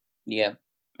 Yeah.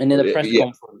 And in the press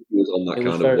conference, it was on that it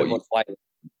was kind very of much like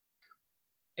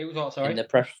it was what. Sorry. In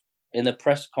the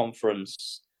press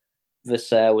conference,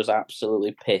 Vasseur was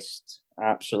absolutely pissed.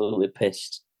 Absolutely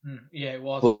pissed. Yeah, it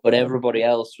was. But everybody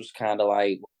else was kind of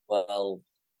like, well,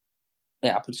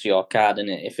 it happened to your car,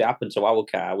 didn't it? If it happened to our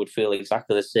car, we'd feel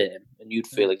exactly the same, and you'd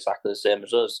feel exactly the same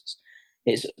as us.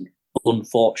 It's an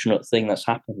unfortunate thing that's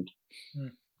happened.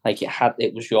 Like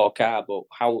it was your car, but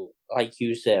how, like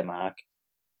you say, Mark,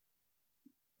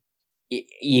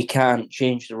 you can't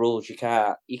change the rules. You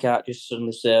can't just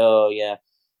suddenly say, "Oh yeah,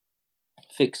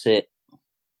 fix it,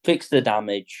 fix the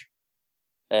damage,"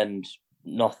 and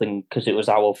nothing because it was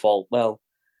our fault. Well,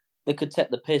 they could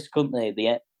take the piss, couldn't they?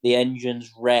 The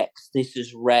engine's wrecked. This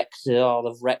is wrecked. Oh,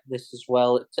 they've wrecked this as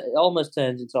well. It almost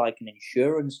turns into like an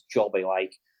insurance jobby.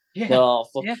 Like, Yeah. Oh,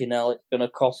 fucking hell, it's going to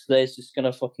cost this, it's going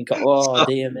to fucking cost... Oh,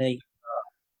 dear me.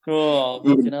 Oh,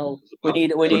 fucking hell. We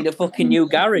need a fucking new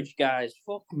garage, guys.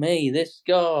 Fuck me, this...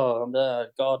 God.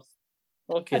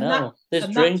 Fucking hell. This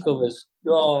drain covers.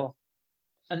 Oh.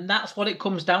 And that's what it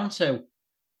comes down to.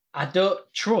 I don't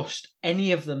trust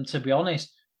any of them, to be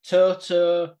honest.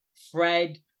 Toto,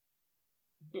 Fred,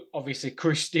 obviously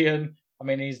Christian. I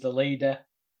mean, he's the leader.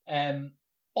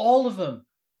 All of them.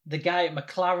 The guy at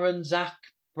McLaren, Zach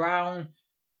Brown,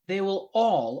 they will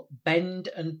all bend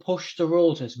and push the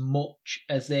rules as much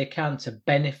as they can to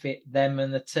benefit them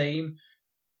and the team.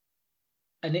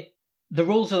 And the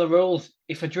rules are the rules.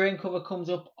 If a drain cover comes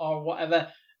up or whatever,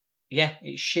 yeah,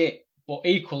 it's shit. But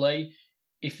equally,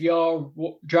 if you're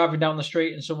driving down the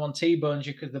street and someone T-bones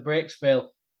you because the brakes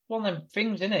fail, one of them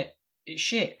things, innit? It's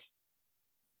shit.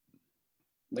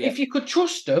 But if you could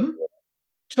trust them,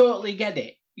 totally get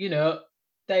it. You know,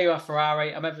 there you are,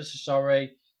 Ferrari. I'm ever so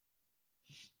sorry.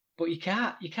 But you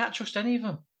can't trust any of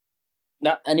them.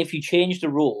 Now, and if you change the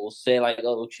rules, say like,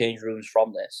 oh, they'll change rules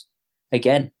from this,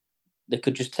 again, they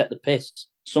could just take the piss.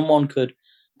 Someone could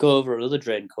go over another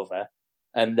drain cover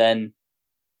and then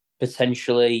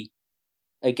potentially,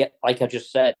 again, like I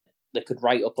just said, they could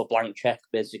write up a blank check,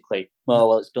 basically. Oh,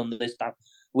 well, it's done this time.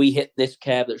 We hit this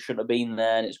curb that shouldn't have been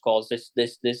there and it's caused this,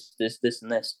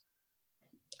 and this.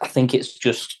 I think it's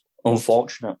just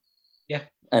unfortunate. Yeah.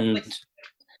 And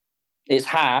it's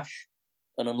harsh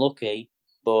and unlucky,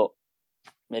 but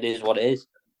it is what it is.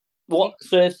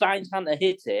 So if Sainz hadn't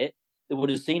hit it, they would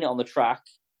have seen it on the track,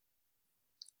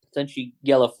 potentially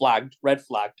yellow flagged, red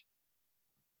flagged,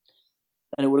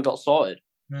 and it would have got sorted.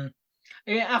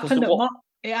 It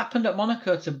happened at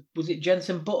Monaco to, was it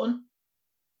Jenson Button?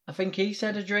 I think he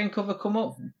said a drain cover come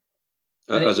up.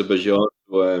 Azerbaijan,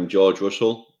 George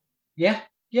Russell. Yeah,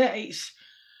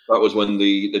 that was when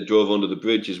they drove under the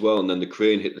bridge as well, and then the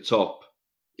crane hit the top,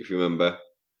 if you remember,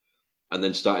 and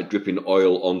then started dripping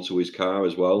oil onto his car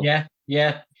as well.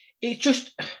 Yeah.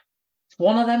 It's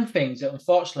one of them things that,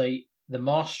 unfortunately, the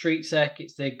more street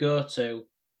circuits they go to,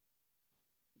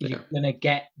 you're going to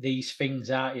get these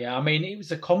things out. Yeah, I mean, it was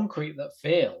the concrete that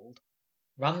failed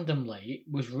randomly.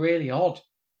 It was really odd.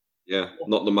 Yeah,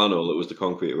 not the manual, it was the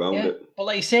concrete around it. But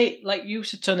like you say, like you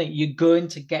said, Tony, you're going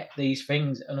to get these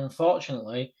things, and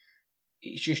unfortunately,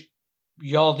 it's just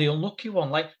you're the unlucky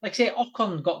one. Like say,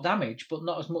 Ocon got damaged, but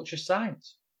not as much as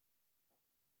Sainz.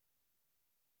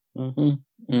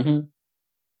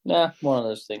 Yeah, one of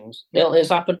those things. It's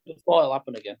happened before, it'll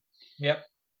happen again. Yep.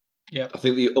 I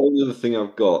think the only other thing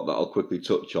I've got that I'll quickly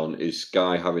touch on is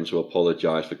Sky having to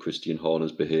apologise for Christian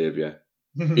Horner's behaviour.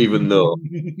 Even though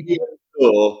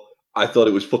I thought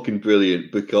it was fucking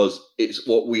brilliant, because it's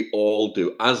what we all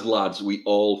do. As lads, we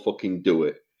all fucking do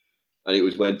it. And it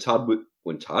was when Ted was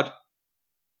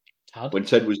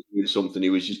doing something, he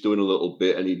was just doing a little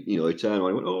bit, and he turned around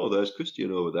and went, "Oh, there's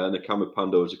Christian over there." And the camera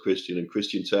panned over to Christian, and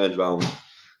Christian turns around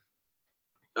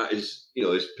at his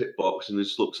pit box and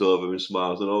just looks over and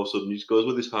smiles, and all of a sudden he just goes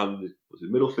with his hand, puts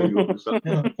his middle finger up and starts.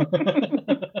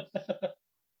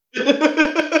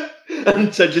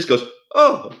 And Ted just goes,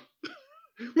 "Oh,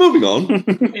 moving on."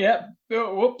 Yep.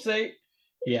 Whoopsie.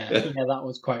 Yeah, that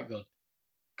was quite good.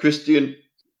 Christian,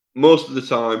 most of the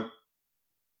time,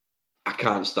 I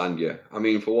can't stand you. I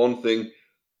mean, for one thing,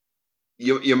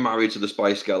 you're married to the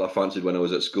Spice Girl I fancied when I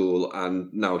was at school,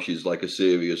 and now she's like a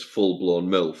serious, full-blown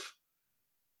MILF.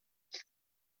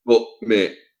 But,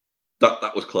 mate,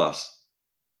 that was class.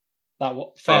 Fair play.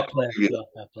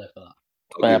 Fair play for that.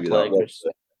 Fair play, Chris.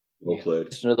 Well played.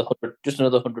 Just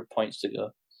another 100 points to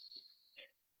go.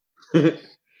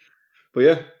 But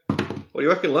yeah, what do you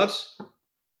reckon, lads?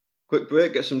 Quick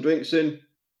break, get some drinks in,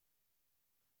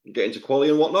 get into quali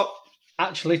and whatnot.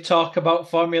 Actually talk about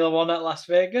Formula One at Las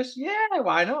Vegas? Yeah,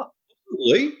 why not?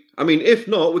 Absolutely. I mean, if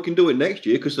not, we can do it next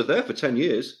year because they're there for 10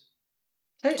 years.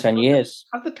 10 years.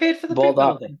 Have they paid for the pit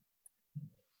building?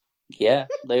 Yeah,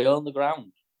 they own the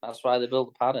ground. That's why they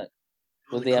built the paddock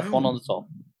with the F1 on the top.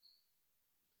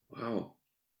 Wow.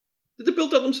 Did they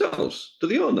build that themselves? Do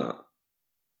they own that?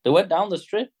 They went down the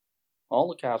strip. All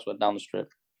the cars went down the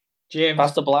strip. James,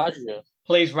 past the Bellagio.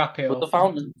 Please wrap it up. With the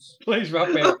fountains. Please wrap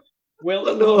it up. We'll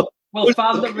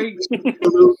find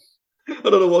the I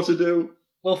don't know what to do.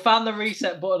 We'll find the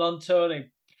reset button on Tony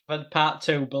for part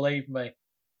 2, believe me.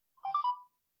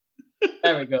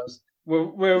 There it goes. We're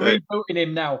rebooting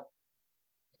him now.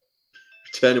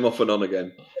 Turn him off and on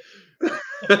again.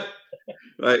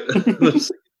 Right.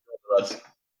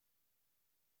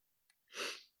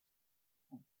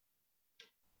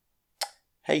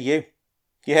 Hey, you.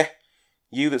 Yeah,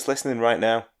 you that's listening right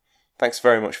now. Thanks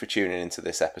very much for tuning into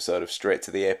this episode of Straight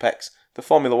to the Apex, the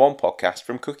Formula 1 podcast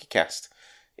from CookieCast.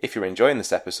 If you're enjoying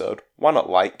this episode, why not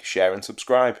like, share and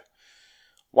subscribe?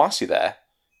 Whilst you're there,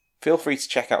 feel free to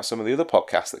check out some of the other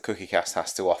podcasts that CookieCast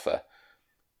has to offer.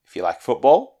 If you like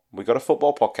football, we've got a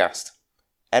football podcast.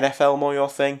 NFL more your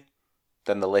thing?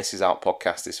 Then the Laces Out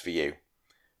podcast is for you.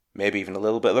 Maybe even a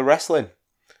little bit of the wrestling?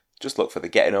 Just look for the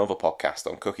Getting Over podcast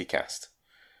on CookieCast.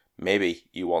 Maybe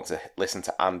you want to listen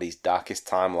to Andy's Darkest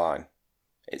Timeline.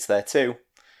 It's there too.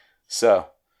 So,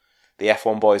 the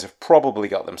F1 boys have probably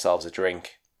got themselves a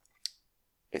drink.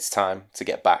 It's time to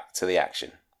get back to the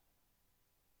action.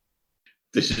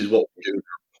 This is what we do.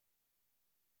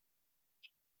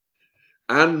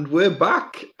 And we're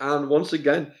back. And once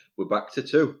again, we're back to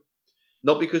 2.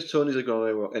 Not because Tony's have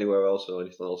gone anywhere else or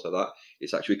anything else like that.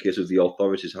 It's actually a case of the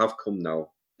authorities have come now.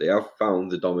 They have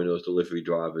found the Domino's delivery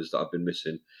drivers that have been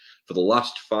missing. For the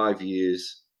last 5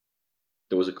 years,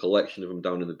 there was a collection of them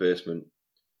down in the basement.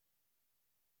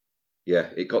 Yeah,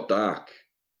 it got dark.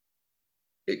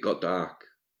 It got dark.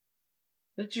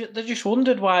 They just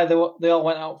wondered why they all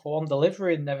went out for one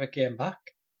delivery and never came back.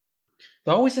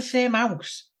 They're always the same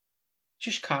house.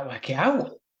 Just can't work it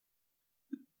out.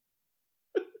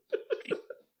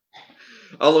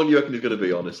 How long do you reckon it's going to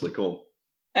be, honestly? Come on.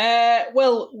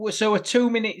 Well, so we're 2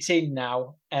 minutes in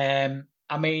now. On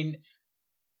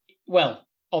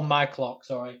my clock,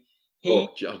 sorry.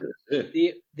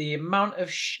 The amount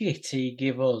of shit he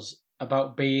gave us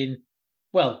about being,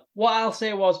 well, what I'll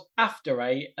say was after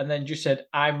 8 and then just said,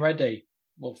 I'm ready.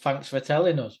 Well, thanks for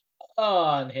telling us.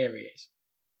 Oh, and here he is.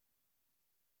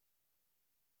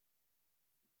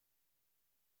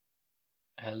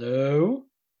 Hello?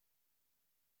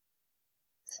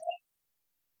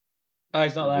 Oh,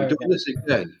 he's not there. We're doing this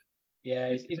again.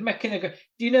 Yeah, he's making a good.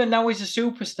 Do you know now he's a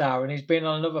superstar and he's been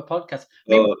on another podcast?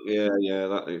 Yeah,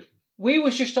 that is. We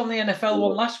was just on the NFL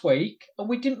one last week and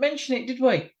we didn't mention it, did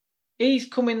we? He's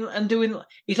coming and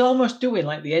he's almost doing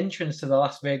like the entrance to the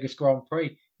Las Vegas Grand Prix.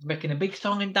 He's making a big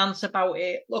song and dance about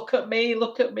it. Look at me,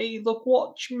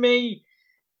 watch me.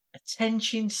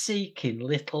 Attention-seeking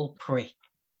little prick.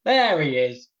 There he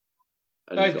is.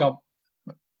 Oh, he's gone.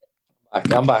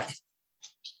 I'm back.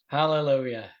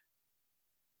 Hallelujah.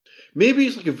 Maybe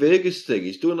it's like a Vegas thing.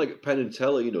 He's doing like a Penn and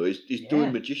Teller, he's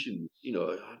doing magicians,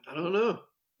 I don't know.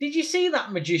 Did you see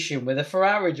that magician with the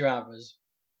Ferrari drivers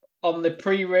on the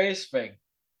pre-race thing?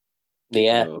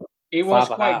 Yeah. He was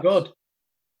quite good.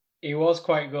 He was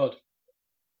quite good.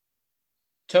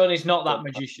 Tony's not that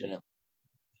magician.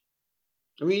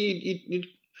 I mean,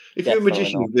 if you're a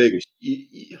magician in Vegas,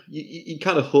 you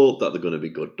kind of hope that they're going to be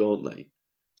good, don't they?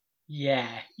 Yeah.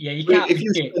 You can't. If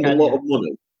you spend a lot of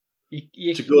money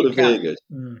to go to Vegas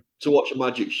to watch a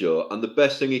magic show, and the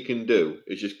best thing you can do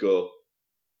is just go,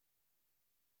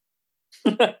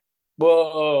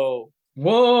 whoa! You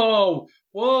don't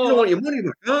want your money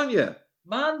back, aren't you?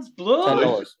 Man's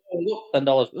blood.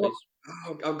 $10, please.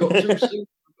 Oh, I've got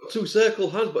two circle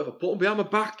hands, but if I put them behind my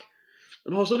back,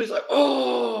 and all of a sudden it's like,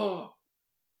 oh!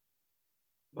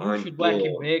 You should work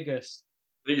in Vegas.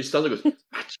 And he just stands there and goes,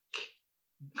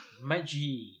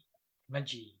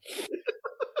 Magic.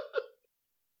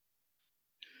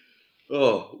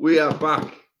 Oh, we are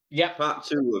back. Yep. Part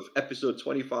 2 of episode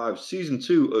 25, season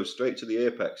 2 of Straight to the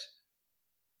Apex.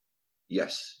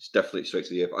 Yes, it's definitely Straight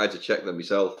to the Apex. I had to check them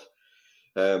myself.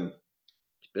 It's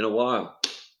been a while.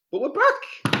 But we're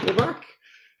back.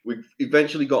 We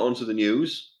eventually got onto the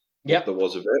news. Yep. There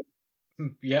was a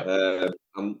bit. Yep.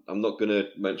 I'm not going to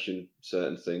mention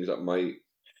certain things that might,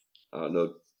 I don't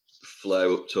know, flare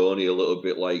up Tony a little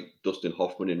bit like Dustin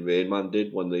Hoffman in Rain Man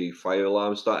did when the fire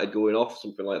alarm started going off,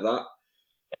 something like that.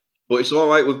 But it's all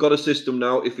right. We've got a system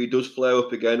now. If he does flare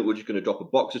up again, we're just going to drop a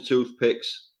box of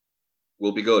toothpicks.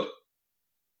 We'll be good.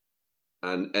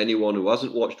 And anyone who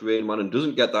hasn't watched Rain Man and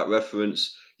doesn't get that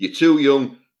reference, you're too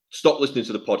young. Stop listening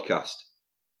to the podcast.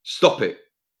 Stop it.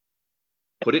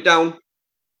 Put it down.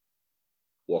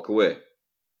 Walk away.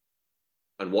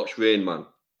 And watch Rain Man.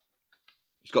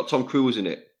 It's got Tom Cruise in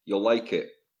it. You'll like it.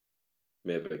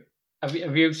 Maybe. Have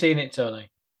you seen it, Tony?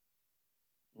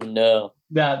 No.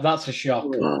 Yeah, that's a shock.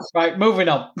 Right, moving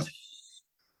on.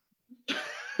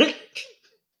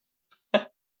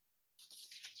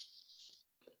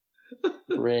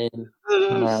 Rain.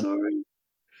 Sorry.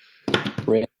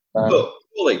 Rain. But,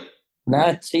 Ollie.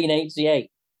 1988.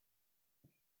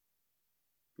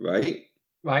 Right.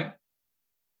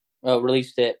 Oh,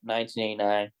 release date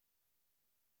 1989.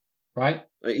 Right.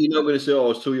 You're not going to say, I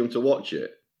was too young to watch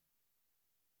it.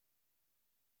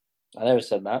 I never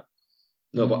said that.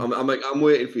 No, but I'm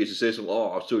waiting for you to say something. Oh,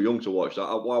 I was too young to watch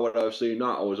that. Why would I have seen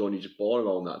that? I was only just born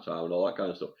around that time and all that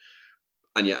kind of stuff.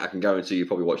 And yet I can guarantee you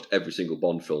probably watched every single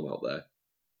Bond film out there.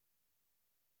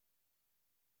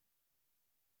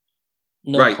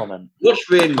 No comment. Watch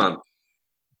Rain Man.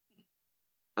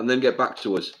 And then get back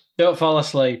to us. Don't fall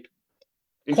asleep.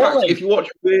 In fact, if you watch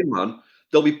Rain Man,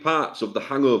 there'll be parts of The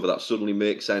Hangover that suddenly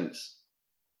make sense.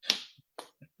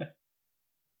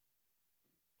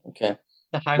 Okay.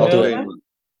 The Hangover.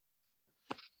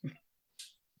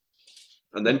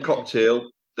 And then Cocktail,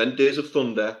 then Days of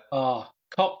Thunder. Oh,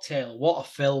 Cocktail. What a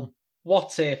film.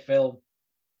 What a film.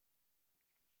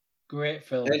 Great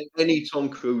film. Any Tom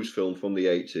Cruise film from the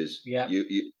 80s. Yeah.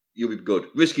 You'll be good.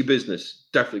 Risky Business.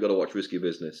 Definitely got to watch Risky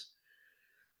Business.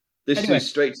 This is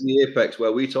Straight to the Apex,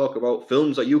 where we talk about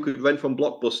films that you could rent from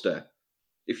Blockbuster.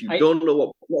 If you don't know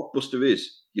what Blockbuster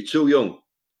is, you're too young.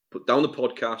 Put down the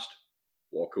podcast,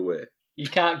 walk away. You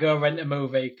can't go rent a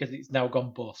movie because it's now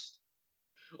gone bust.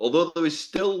 Although there is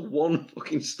still one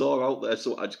fucking store out there,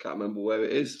 so I just can't remember where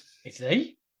it is. Is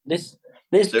he? This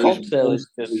Cocktail is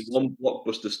just... There's one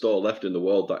Blockbuster store left in the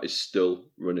world that is still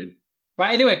running.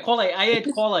 Right, anyway, Quali. I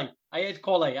ate Quali.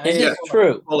 Is it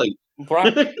true? Quali.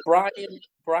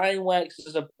 Brian works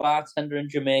as a bartender in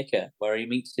Jamaica, where he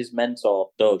meets his mentor,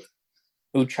 Doug,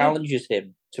 who challenges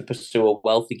him to pursue a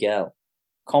wealthy girl.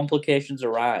 Complications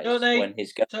arise when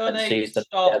his girlfriend sees them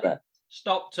together.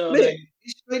 Stop, Tony. Mate,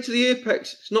 it's Straight to the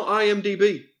Apex. It's not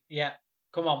IMDb. Yeah,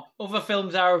 come on. Other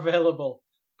films are available.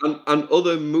 And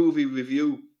other movie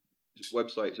review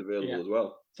websites available as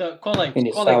well. So, Quali.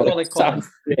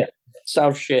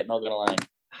 Sounds shit, not going to lie.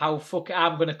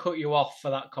 I'm going to cut you off for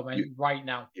that comment right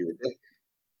now.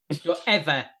 Don't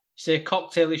ever say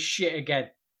Cocktail is shit again.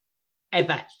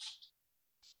 Ever.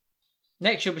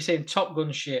 Next you'll be saying Top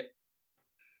Gun shit.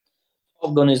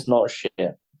 Top Gun is not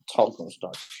shit. Top Gun's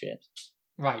not shit.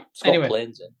 Right. It's got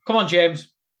planes in. Come on, James.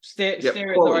 Steer it the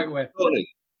right way. Quali,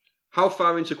 how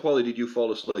far into Quali did you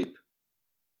fall asleep?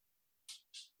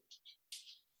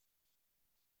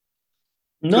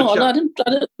 No, I didn't think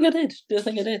I did. Don't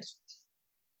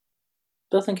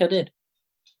think I did.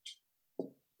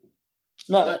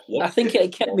 No, I think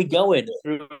it kept me going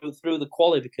through the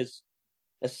Quali because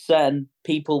certain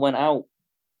people went out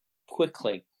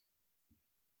quickly.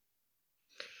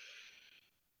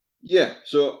 Yeah,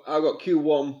 so I got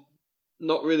Q1.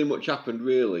 Not really much happened,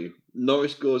 really.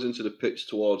 Norris goes into the pits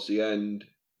towards the end.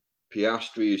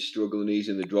 Piastri is struggling. He's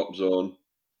in the drop zone.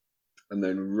 And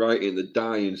then right in the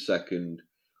dying second,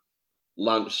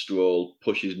 Lance Stroll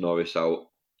pushes Norris out.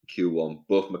 Q1.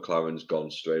 Both McLarens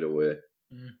gone straight away.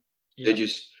 Yeah.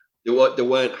 They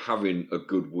weren't having a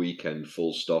good weekend,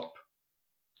 full stop.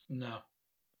 No.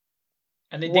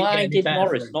 And why did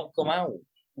Norris not come out?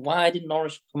 Why did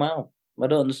Norris come out? I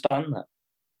don't understand that.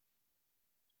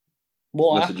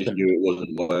 What happened? I just knew it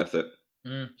wasn't worth it.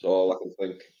 That's all I can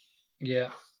think.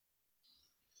 Yeah.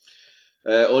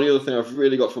 Only other thing I've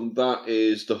really got from that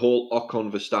is the whole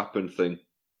Ocon Verstappen thing.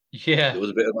 Yeah. There was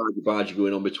a bit of argy-bargy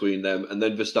going on between them, and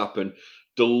then Verstappen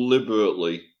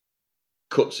deliberately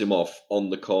cuts him off on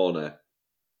the corner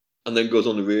and then goes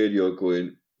on the radio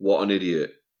going, "What an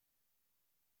idiot."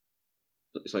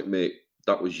 It's like, mate,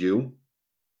 that was you.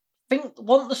 I think,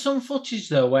 wasn't there some footage,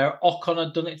 though, where Ocon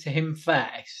had done it to him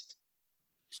first?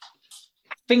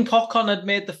 I think Ocon had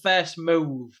made the first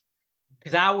move.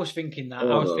 Because I was thinking that.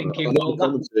 I was thinking, the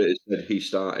commentator said he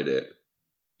started it.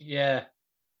 Yeah.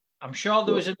 I'm sure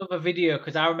there was another video,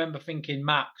 because I remember thinking,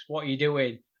 Max, what are you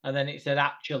doing? And then it said,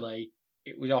 actually,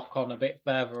 it was Ocon a bit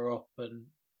further up. And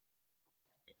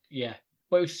yeah.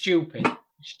 But it was stupid.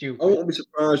 I won't be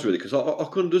surprised, really, because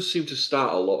Ocon does seem to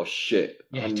start a lot of shit.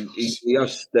 Yeah, and he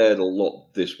has stared a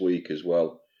lot this week as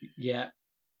well. Yeah.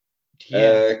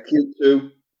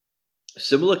 Q2,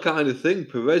 similar kind of thing.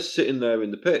 Perez sitting there in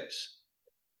the pits,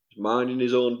 minding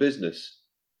his own business.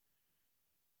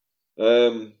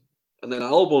 And then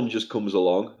Albon just comes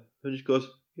along and just goes,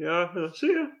 "Yeah,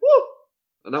 see ya." Woo!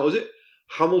 And that was it.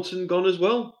 Hamilton gone as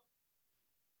well.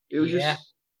 It was just...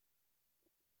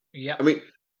 Yeah. I mean,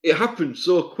 it happened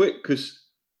so quick because,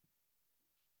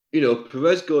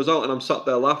 Perez goes out and I'm sat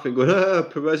there laughing, going,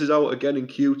 Perez is out again in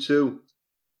Q2.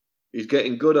 He's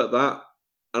getting good at that.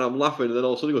 And I'm laughing, and then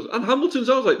all of a sudden he goes, and Hamilton's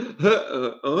out. I was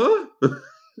like,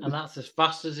 And that's as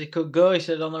fast as he could go, he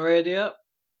said on the radio.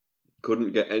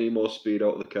 Couldn't get any more speed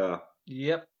out of the car.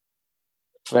 Yep.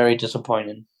 Very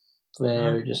disappointing.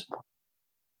 Very disappointing.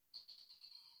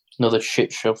 Another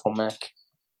shit show for Mac.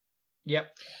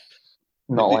 Yep.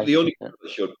 The only thing that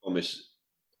showed promise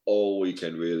all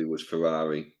weekend really was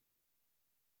Ferrari,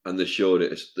 and they showed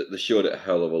it a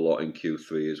hell of a lot in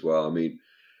Q3 as well. I mean,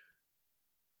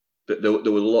 there was a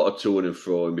lot of to and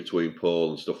fro in between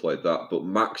pole and stuff like that, but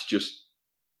Max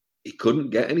he couldn't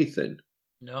get anything.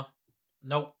 No.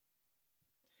 Nope.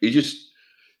 He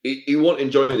wasn't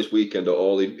enjoying this weekend at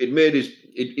all. He made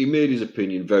his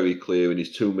opinion very clear in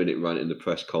his 2-minute rant in the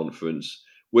press conference,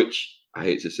 which I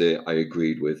hate to say I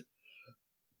agreed with.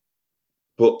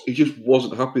 But he just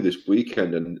wasn't happy this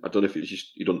weekend, and I don't know if it's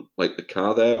just you don't like the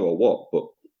car there or what. But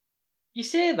you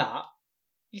say that,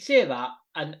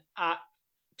 and I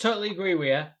totally agree with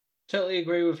you. Totally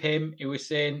agree with him. He was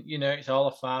saying, it's all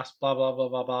a farce, blah blah blah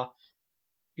blah blah.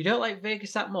 If you don't like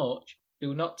Vegas that much,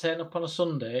 do not turn up on a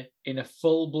Sunday in a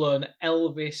full-blown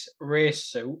Elvis race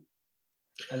suit,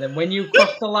 and then when you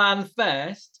cross the line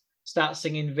first, start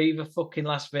singing "Viva fucking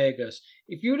Las Vegas."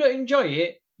 If you don't enjoy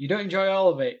it, you don't enjoy all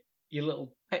of it. You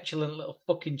little petulant little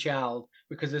fucking child.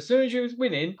 Because as soon as you was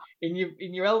winning in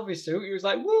your Elvis suit, you was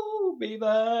like, "Woo,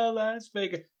 Viva Las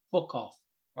Vegas." Fuck off,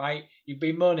 right? You've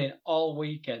been moaning all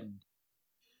weekend.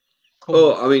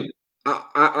 I mean,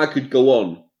 I could go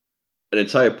on an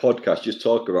entire podcast just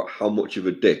talking about how much of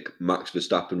a dick Max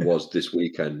Verstappen was this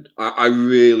weekend. I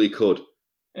really could.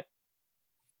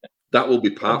 That will be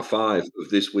part 5 of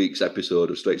this week's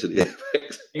episode of Straight to the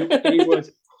Apex. He was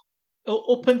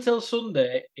up until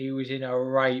Sunday. He was in a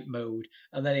right mood,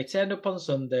 and then he turned up on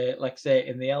Sunday, like I say,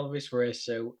 in the Elvis race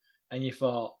suit, and you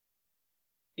thought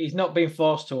he's not being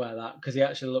forced to wear that because he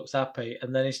actually looks happy.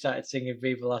 And then he started singing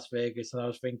 "Viva Las Vegas," and I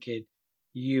was thinking,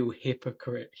 you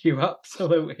hypocrite, you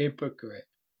absolute hypocrite.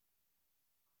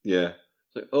 Yeah.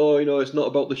 It's like, it's not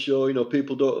about the show.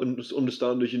 People don't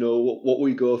understand us. What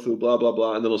we go through, blah blah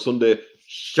blah. And then on Sunday,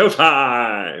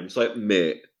 showtime. It's like,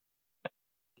 mate,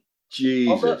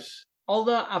 Jesus.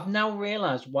 Although I've now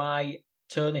realised why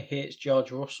Tony hates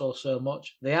George Russell so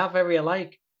much. They are very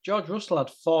alike. George Russell had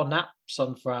 4 naps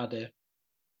on Friday.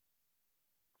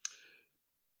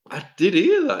 I did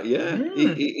hear that. Yeah,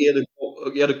 he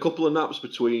had a couple of naps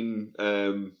between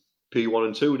P1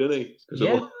 and 2, didn't he?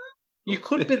 Yeah. You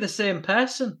could be the same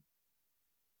person.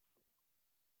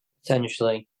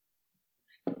 Potentially.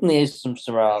 There's some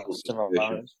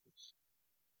similarities.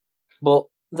 But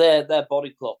their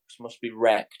body clocks must be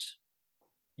wrecked.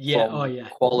 Yeah, from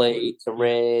quality to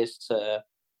race to...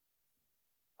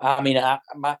 I mean,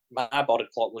 my body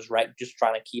clock was wrecked just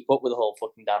trying to keep up with the whole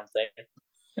fucking damn thing.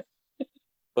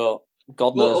 But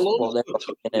God knows what they're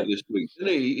doing this week,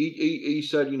 didn't he? He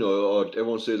said,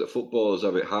 everyone says that footballers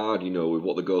have it hard, with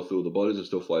what they go through the bodies and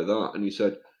stuff like that. And he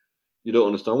said, you don't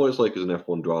understand what it's like as an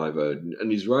F1 driver.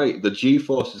 And he's right. The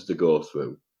G-forces to go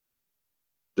through,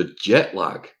 the jet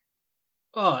lag.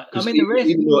 Oh, I mean, the race...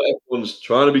 Even though everyone's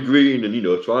trying to be green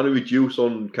and, trying to reduce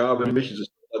on carbon emissions and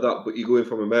stuff like that, but you're going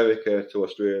from America to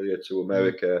Australia to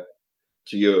America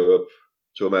to Europe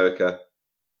to America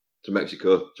to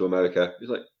Mexico to America. It's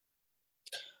like...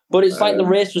 But it's like the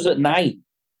race was at night.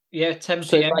 Yeah, 10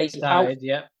 p.m. it started,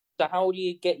 yeah. So how do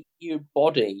you get your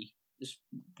body,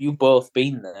 you both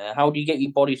been there, how do you get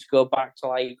your body to go back to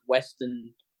like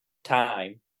Western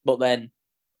time, but then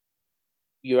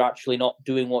you're actually not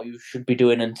doing what you should be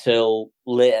doing until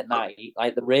late at night?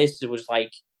 Like the race was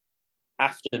like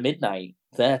after midnight,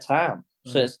 their time.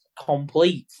 So it's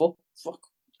complete fuck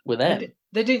with them.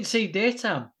 They didn't see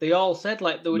daytime. They all said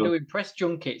like they were doing press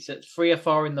junkets at 3 or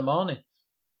 4 in the morning.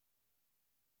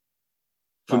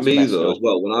 For me, though, as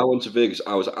well, when I went to Vegas,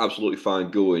 I was absolutely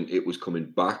fine going. It was coming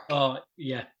back. Oh,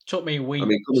 yeah. Took me a week. I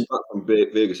mean, coming back from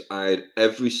Vegas, I had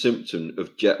every symptom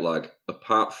of jet lag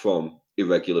apart from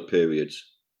irregular periods.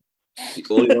 The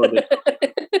only one I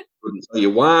couldn't tell you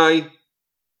why.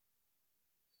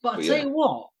 But I'll tell you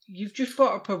what, you've just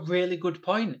brought up a really good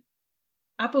point.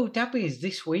 Abu Dhabi is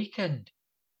this weekend.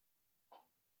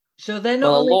 So they're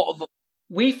not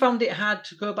we found it hard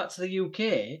to go back to the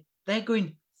UK. They're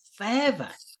going further.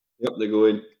 Yep, they're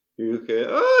going UK.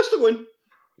 Oh, still going.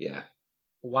 Yeah.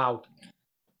 Wow.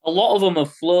 A lot of them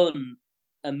have flown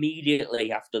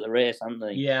immediately after the race, haven't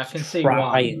they? Yeah, I can see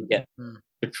why.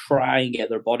 To try and get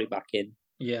their body back in.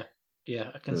 Yeah,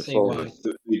 I can see why.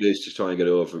 3 days to try and get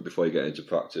over it before you get into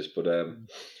practice. But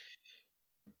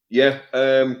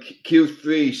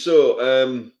Q3.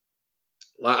 So,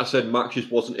 like I said, Max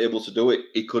just wasn't able to do it.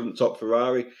 He couldn't top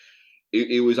Ferrari.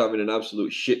 He was having an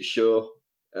absolute shit show.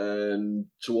 And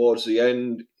towards the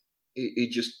end,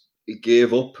 he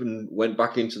gave up and went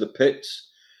back into the pits.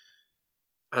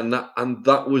 And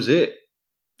that was it.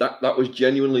 That was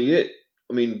genuinely it.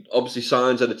 I mean, obviously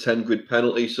Sainz had a 10 grid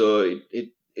penalty, so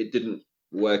it didn't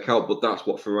work out, but that's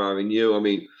what Ferrari knew. I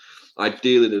mean,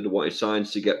 ideally they'd have wanted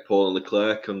Sainz to get Paul and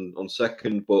Leclerc on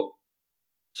second, but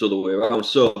it's the other way around.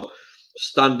 So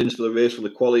standings for the race from the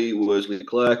quali was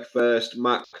Leclerc first,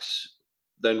 Max,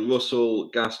 then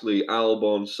Russell, Gasly,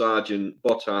 Albon, Sargent,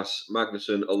 Bottas,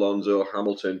 Magnussen, Alonso,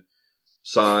 Hamilton,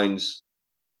 Sainz,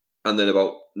 and then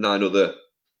about 9 other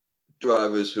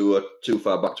drivers who are too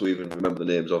far back to even remember the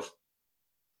names of.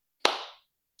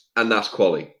 And that's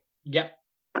quali. Yep.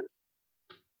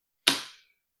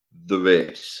 The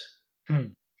race.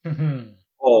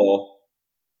 Or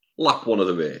lap 1 of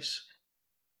the race.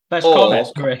 Best corner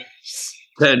race.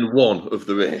 Then 1 of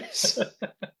the race.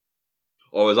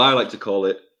 Or as I like to call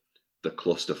it, the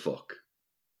clusterfuck.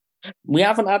 We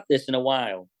haven't had this in a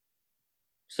while.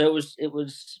 So it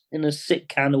was in a sick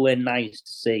kind of way nice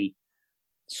to see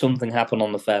something happen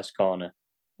on the first corner.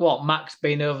 What, Max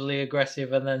being overly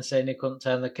aggressive and then saying he couldn't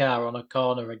turn the car on a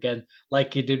corner again,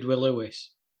 like he did with Lewis?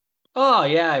 Oh,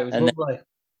 yeah, it was lovely.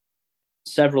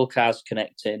 Several cars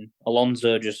connecting.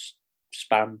 Alonso just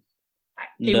span.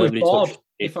 He was bored.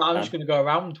 He thought, I'm just going to go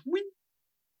around.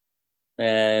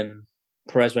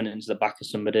 Perez went into the back of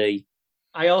somebody.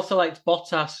 I also liked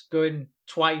Bottas going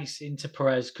twice into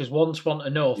Perez because once wasn't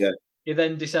enough. Yeah. He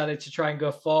then decided to try and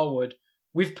go forward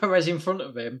with Perez in front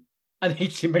of him and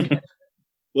hit him again.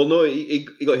 Well, no, he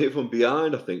got hit from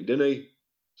behind, I think, didn't he?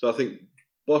 So I think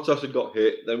Bottas had got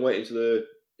hit, then went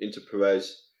into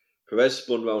Perez. Perez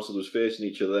spun round so they was facing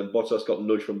each other. Then Bottas got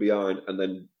nudged from behind and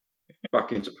then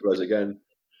back into Perez again.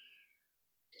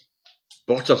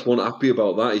 Bottas wasn't happy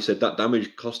about that. He said that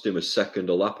damage cost him a second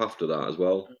a lap after that as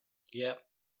well. Yep.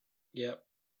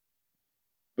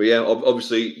 But yeah,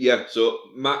 obviously, yeah. So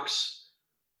Max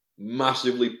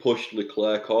massively pushed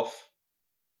Leclerc off.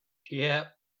 Yeah.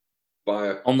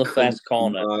 On the first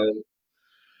corner.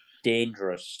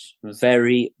 Dangerous.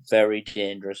 Very, very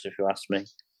dangerous, if you ask me.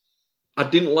 I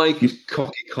didn't like his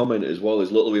cocky comment as well,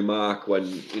 his little remark when,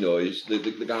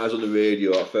 the guys on the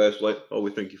radio at first were like, oh,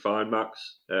 we think you're fine,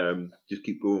 Max. Just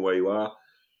keep going where you are.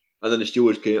 And then the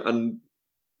stewards came, and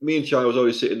me and Chai was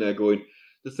always sitting there going,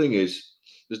 the thing is,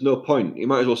 there's no point. He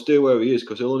might as well stay where he is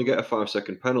because he'll only get a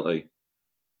 5-second penalty.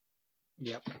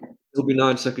 Yep. He'll be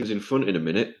 9 seconds in front in a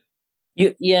minute.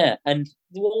 Yeah, and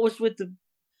what was with the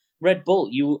Red Bull?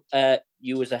 You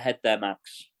was ahead there,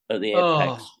 Max, at the apex.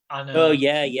 Oh, I know. Oh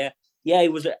yeah. He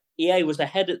was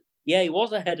ahead at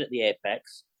the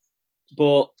apex,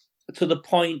 but to the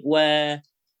point where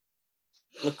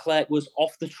Leclerc was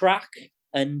off the track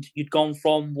and you'd gone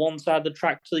from one side of the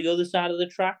track to the other side of the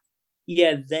track.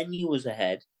 Yeah, then you was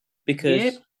ahead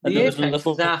because the apex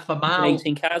was half a mile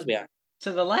 18 cars behind.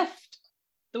 To the left.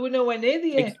 They were nowhere near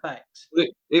the apex.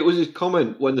 It was his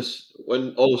comment when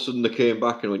all of a sudden they came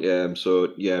back and went,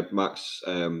 so yeah, Max,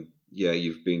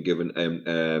 you've been given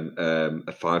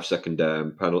a 5-second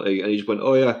penalty, and he just went,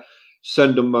 oh yeah,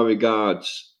 send them my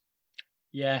regards.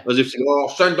 Yeah, as if saying, oh,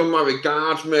 send them my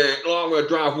regards, mate. Oh, I'm gonna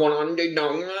drive 100 now,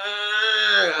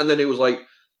 and then it was like,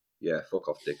 yeah, fuck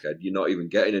off, dickhead. You're not even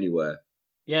getting anywhere.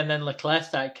 Yeah, and then Leclerc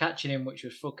started catching him, which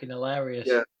was fucking hilarious.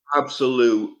 Yeah,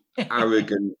 absolute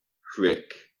arrogant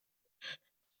prick.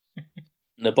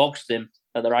 And they boxed him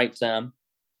at the right time.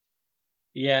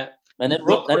 Yeah. And then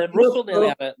Russell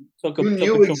nearly took a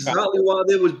knew exactly why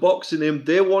they was boxing him.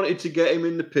 They wanted to get him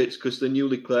in the pits because they knew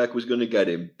Leclerc was going to get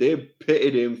him. They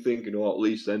pitted him thinking, at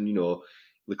least then,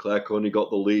 Leclerc only got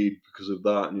the lead because of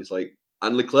that. And it's like,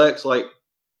 and Leclerc's like,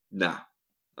 nah,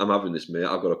 I'm having this, mate.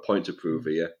 I've got a point to prove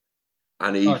here.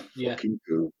 And he fucking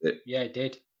proved it. Yeah,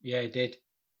 he did.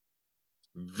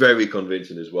 Very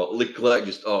convincing as well. Leclerc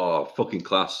just, fucking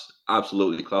class.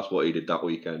 Absolutely class what he did that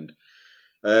weekend.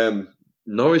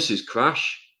 Norris's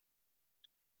crash.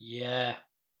 Yeah.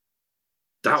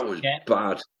 That was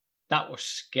bad. That was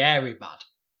scary bad.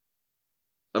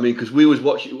 I mean, because we was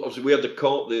watching, obviously we had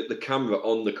the camera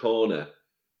on the corner,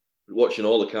 watching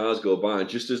all the cars go by, and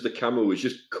just as the camera was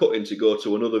just cutting to go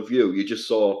to another view, you just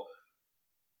saw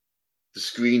the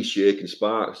screen shaking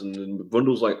sparks, and then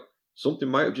Brundle's like, something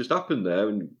might have just happened there,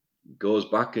 and goes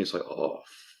back, and it's like, oh,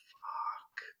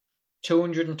 fuck.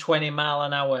 220 mile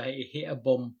an hour, he hit a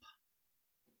bump.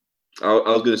 I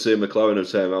was going to say McLaren have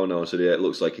turned around now and said, yeah, it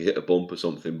looks like he hit a bump or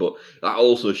something, but that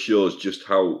also shows just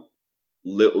how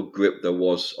little grip there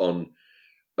was on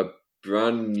a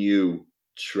brand new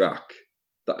track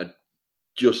that had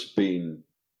just been,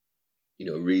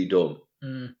 redone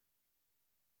and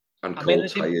cold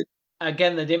tired.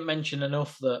 Again, they didn't mention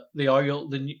enough that the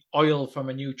oil from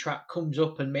a new track comes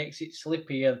up and makes it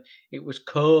slippy, and it was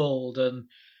cold, and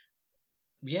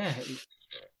yeah, it's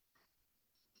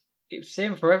the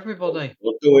same for everybody.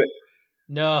 Don't do it.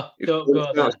 No, don't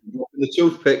go there. The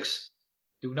toothpicks.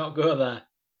 Do not go there.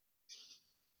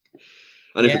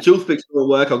 And if the toothpicks don't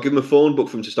work, I'll give him a phone book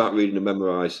for him to start reading and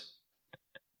memorise.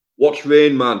 Watch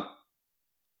Rain Man.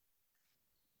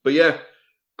 But yeah,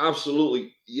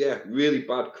 absolutely, really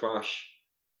bad crash.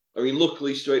 I mean,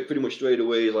 luckily, pretty much straight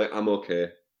away, he's like, I'm okay.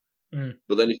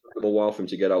 But then it took him a while for him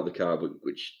to get out the car,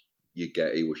 which you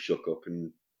get he was shook up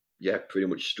and pretty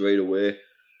much straight away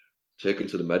taken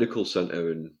to the medical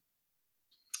centre and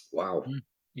wow.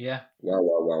 Yeah. Wow.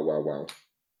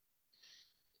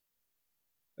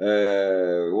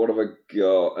 What have I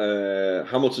got?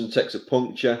 Hamilton takes a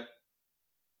puncture.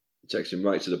 Takes him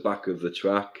right to the back of the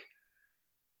track.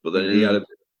 But then he had a bit of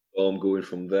storm going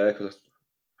from there because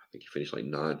I think he finished like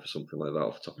 9th or something like that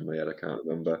off the top of my head. I can't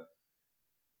remember.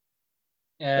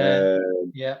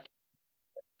 Yeah.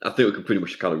 I think we can pretty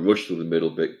much kind of rush through the middle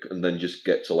bit and then just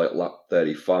get to like lap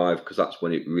 35 because that's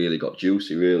when it really got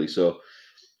juicy, really. So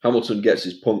Hamilton gets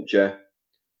his puncture.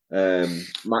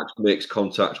 Max makes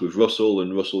contact with Russell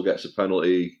and Russell gets a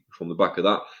penalty from the back of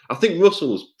that. I think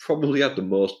Russell's probably had the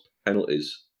most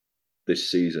penalties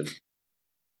this season.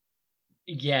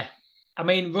 Yeah. I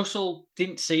mean, Russell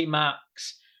didn't see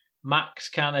Max. Max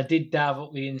kind of did dive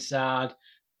up the inside.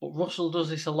 But Russell does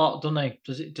this a lot, doesn't he?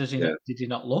 Does he? Not, did he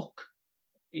not look?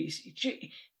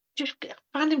 Just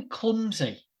find him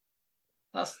clumsy.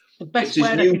 That's the best way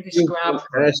I can describe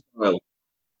him.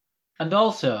 And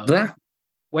also,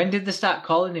 when did they start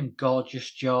calling him Gorgeous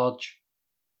George?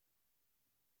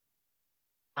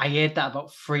 I heard that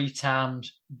about 3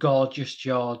 times. Gorgeous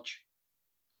George.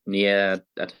 Yeah,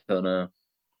 I don't know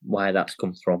why that's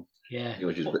come from. Yeah.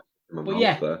 But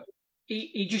yeah,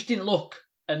 he just didn't look.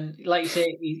 And like you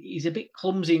say, he's a bit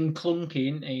clumsy and clunky,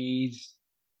 and he's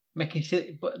making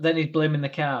shit, but then he's blaming the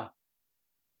car.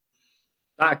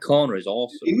 That corner is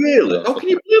awesome. Really? How can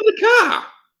you blame the car?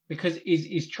 Because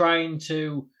he's trying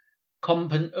to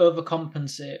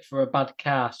overcompensate for a bad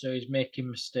car, so he's making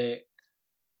mistakes.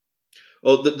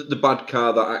 Oh, the bad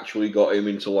car that actually got him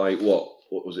into like what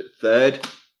was it, 3rd?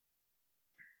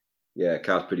 Yeah,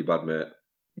 car's pretty bad, mate.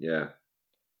 Yeah.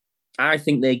 I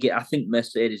think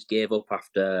Mercedes gave up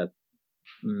after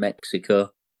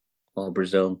Mexico or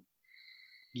Brazil.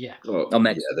 Yeah. Or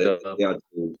Mexico. Yeah,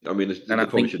 I mean, I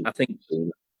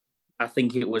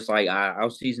think it was like our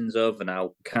season's over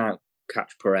now. Can't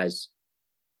catch Perez.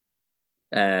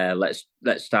 Let's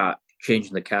start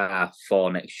changing the car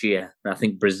for next year. And I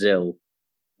think Brazil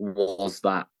was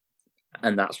that,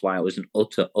 and that's why it was an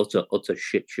utter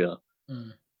shit show.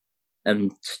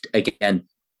 And again,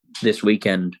 this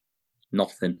weekend,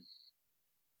 nothing.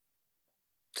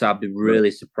 So I'd be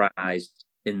really surprised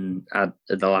in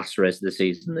the last race of the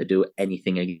season they do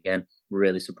anything again.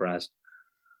 Really surprised.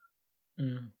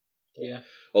 Yeah.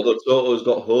 Although Toto's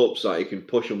got hopes that he can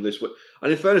push him this way.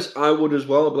 And in fairness, I would as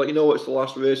well. I'd be like, you know what, it's the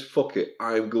last race. Fuck it.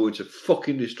 I'm going to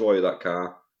fucking destroy that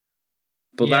car.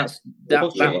 But that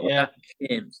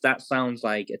sounds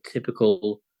like a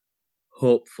typical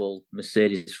hopeful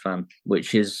Mercedes fan,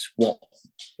 which is what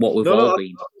we've all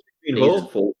been.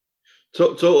 Hopeful.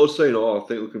 Toto's saying, I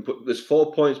think we can put. There's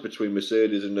 4 points between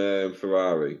Mercedes and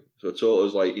Ferrari. So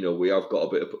Toto's like, we have got a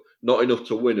bit of not enough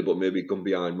to win it, but maybe come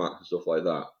behind Max and stuff like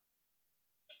that.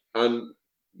 And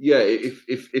yeah,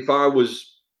 if I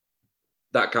was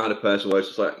that kind of person where it's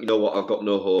just like, you know what, I've got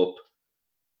no hope.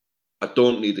 I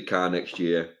don't need the car next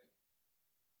year.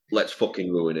 Let's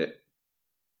fucking ruin it.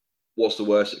 What's the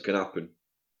worst that can happen?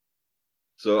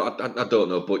 So I don't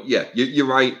know, but yeah, you're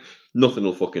right. Nothing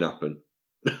will fucking happen.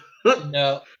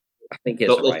 No, I think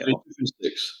it's right.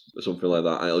 6 or something like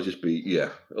that. And it'll just be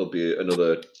it'll be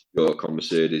another joke on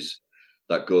Mercedes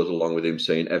that goes along with him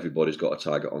saying everybody's got a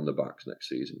target on the backs next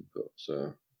season. But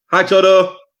so, hi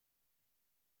Toto.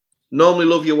 Normally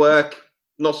love your work.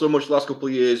 Not so much the last couple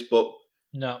of years, but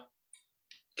no,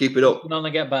 keep it up. Can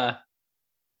only get better.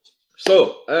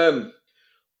 So,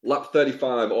 lap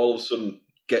 35 all of a sudden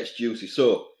gets juicy.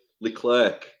 So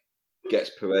Leclerc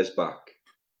gets Perez back.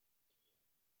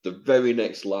 The very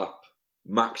next lap,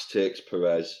 Max takes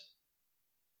Perez.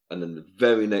 And then the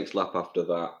very next lap after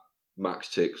that,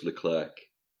 Max takes Leclerc.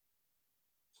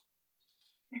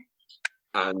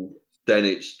 And then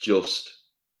it's just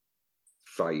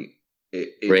fight.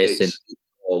 It's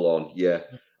all on, yeah.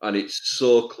 And it's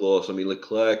so close. I mean,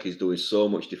 Leclerc is doing so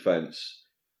much defence.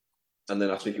 And then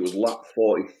I think it was lap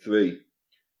 43.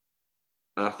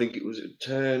 And I think it was a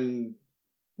turn...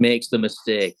 Makes the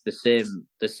mistake. The same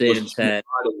turn.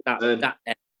 That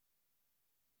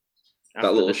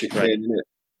little chicane, isn't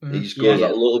it? He just goes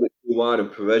that little bit too wide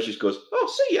and Perez just goes,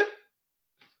 see ya.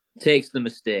 Takes the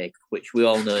mistake, which we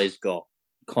all know has got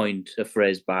coined a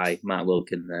phrase by Matt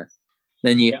Wilkin there.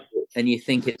 Then you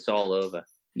think it's all over.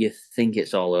 You think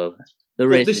it's all over. The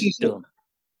race is done.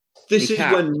 This is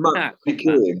when Max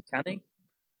became... Can he?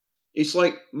 It's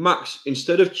like Max,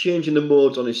 instead of changing the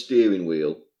modes on his steering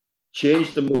wheel,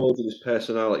 changed the mode of his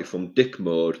personality from dick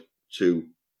mode to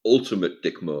ultimate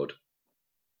dick mode.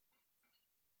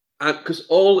 And because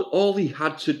all he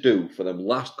had to do for them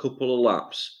last couple of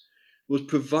laps was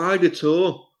provide a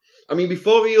tour. I mean,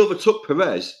 before he overtook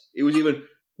Perez, he was even,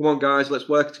 come on, guys, let's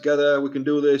work together. We can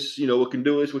do this. We can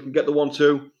do this. We can get the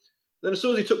 1-2. Then as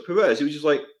soon as he took Perez, he was just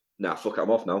like, nah, fuck it,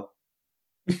 I'm off now.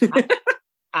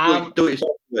 Do it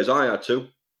as I had to.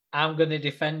 I'm going to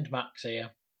defend Max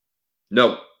here.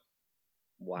 No.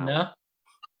 Wow. No.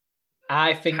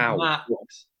 I think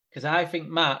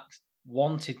Max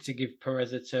wanted to give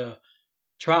Perez a tour.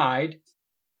 Tried,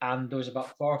 and there was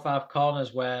about 4 or 5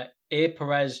 corners where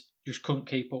Perez just couldn't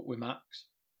keep up with Max.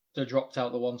 So dropped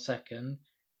out the 1 second.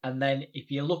 And then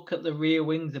if you look at the rear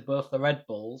wings of both the Red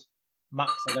Bulls,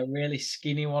 Max had a really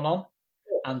skinny one on,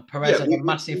 and Perez had a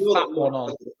massive fat one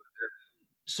on.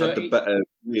 So had the better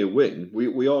rear wing.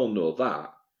 We all know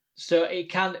that. So it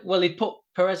can. Well,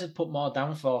 Perez had put more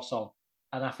downforce on,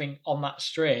 and I think on that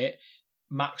straight,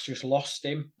 Max just lost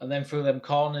him, and then through them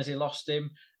corners he lost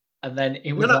him, and then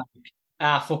he was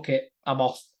like, fuck it, I'm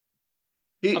off.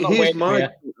 Here's my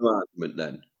counter-argument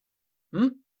then.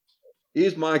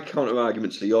 Here's my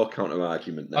counter-argument to your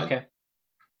counter-argument then. Okay.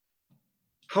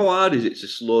 How hard is it to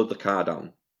slow the car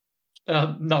down?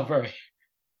 Not very.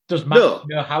 Does Max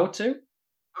know how to?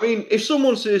 I mean, if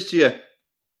someone says to you,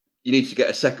 you need to get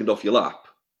a second off your lap,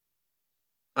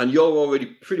 and you're already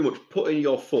pretty much putting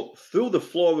your foot through the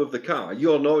floor of the car,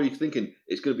 you're already thinking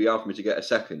it's going to be hard for me to get a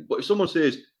second. But if someone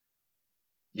says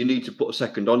you need to put a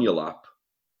second on your lap,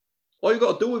 all you've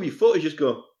got to do with your foot is just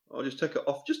go, I'll just take it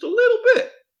off just a little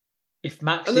bit. If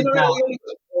Max did that...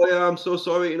 Oh, yeah, I'm so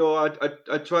sorry.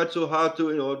 I tried so hard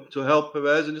to, to help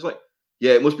Perez. And it's like,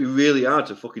 yeah, it must be really hard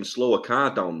to fucking slow a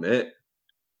car down, mate.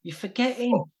 You're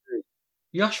forgetting.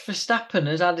 Josh Verstappen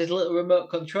has had his little remote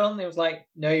control, and he was like,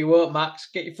 no, you won't, Max.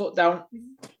 Get your foot down.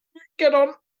 Get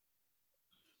on.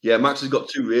 Yeah, Max has got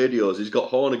 2 radios. He's got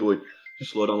Horner going,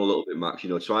 just slow down a little bit, Max.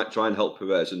 Try and help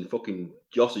Perez. And fucking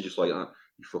Josh is just like,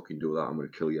 you fucking do that, I'm going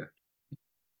to kill you.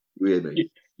 You hear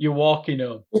me? You're walking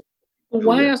home. Well,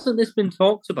 why hasn't this been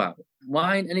talked about?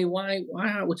 Why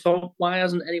aren't we talking? Why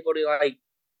hasn't anybody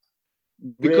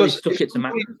really stuck it to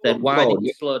Max and said, why did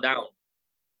you slow down?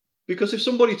 Because if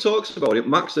somebody talks about it,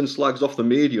 Max then slags off the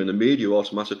media, and the media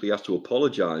automatically has to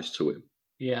apologise to him.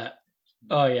 Yeah.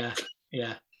 Oh, yeah.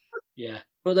 Yeah. Yeah.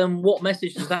 But then what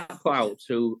message does that put out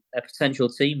to a potential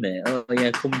teammate? Oh,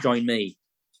 yeah, come join me.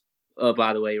 Oh,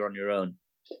 by the way, you're on your own.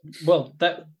 Well,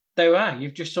 there you are.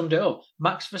 You've just summed it up.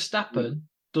 Max Verstappen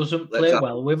doesn't play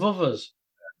well with others.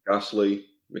 Gasly,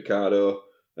 Ricciardo,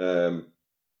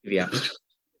 yeah.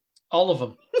 All of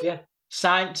them, yeah.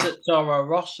 Sainz at Toro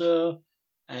Rosso,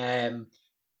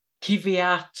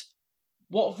 Kvyat.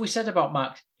 What have we said about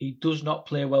Max? He does not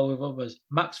play well with others.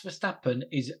 Max Verstappen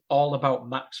is all about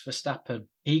Max Verstappen.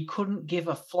 He couldn't give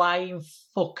a flying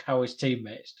fuck how his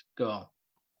teammates go.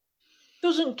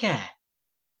 Doesn't care.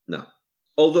 No.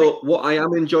 Although what I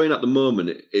am enjoying at the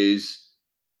moment is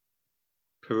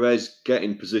Perez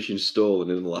getting position stolen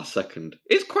in the last second.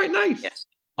 It's quite nice. Yes.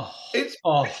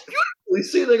 We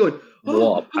see they going, I'm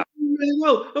doing really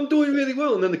well. I'm doing really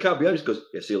well. And then the car behind just goes,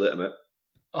 yeah, see you later, mate.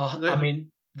 I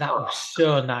mean, that was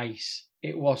so nice.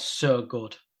 It was so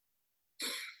good.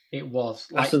 It was.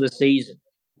 Pass of the season.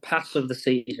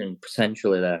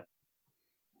 Potentially there.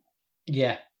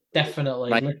 Yeah,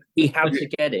 definitely. He had to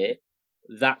get it,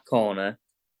 that corner,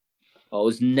 or it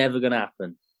was never going to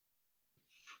happen.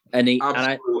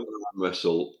 Absolute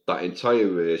wrestle that entire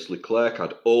race. Leclerc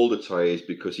had all the tyres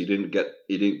because he didn't get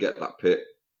that pit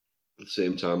at the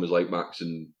same time as Max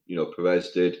and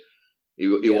Perez did. He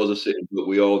was a sitting, but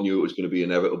we all knew it was going to be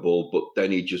inevitable. But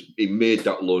then he made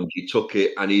that lunge, he took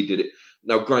it, and he did it.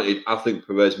 Now, granted, I think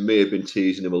Perez may have been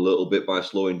teasing him a little bit by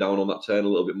slowing down on that turn a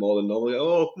little bit more than normally.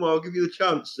 Oh, come on, I'll give you the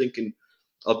chance, thinking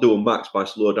I'll do a Max by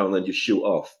slow down and then just shoot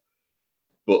off.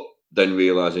 But then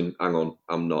realising, hang on,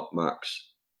 I'm not Max.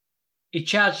 He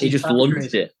charged his batteries.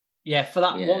 Lunged it. Yeah, for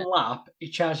that one lap, he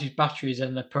charged his batteries,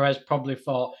 and the Perez probably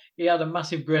thought he had a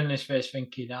massive grin on his face,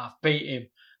 thinking, I've beat him.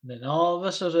 And then all of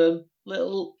a sudden,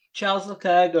 little Charles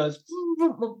Leclerc goes,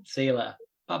 see you later.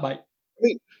 Bye-bye. I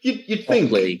mean, you'd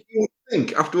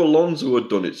think after Alonso had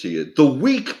done it to you the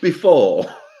week before,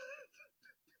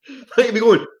 you'd be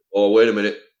going, oh, wait a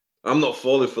minute, I'm not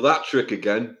falling for that trick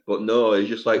again. But no, he's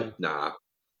just like, nah,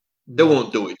 they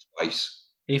won't do it twice.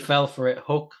 He fell for it,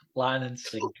 hook, line, and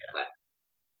sinker.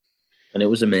 And it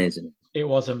was amazing. It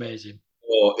was amazing.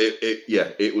 Oh,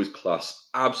 it was class.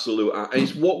 Absolute. And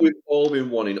it's what we've all been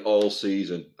wanting all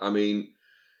season. I mean,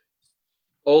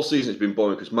 all season it's been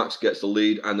boring because Max gets the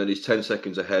lead and then he's 10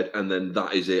 seconds ahead and then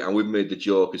that is it. And we've made the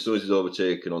joke, as soon as he's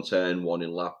overtaken on turn 1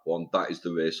 in lap 1, that is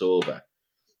the race over.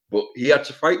 But he had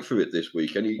to fight for it this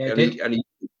week. And he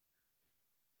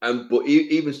But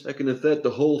even second and third, the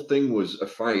whole thing was a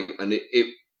fight, and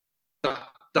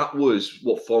that was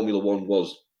what Formula One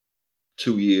was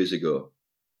 2 years ago.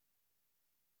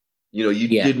 You know, you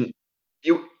didn't.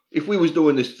 If we was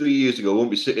doing this 3 years ago, we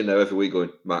wouldn't be sitting there every week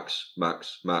going Max,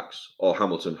 Max, Max, or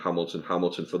Hamilton, Hamilton,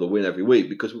 Hamilton for the win every week,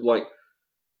 because we're like,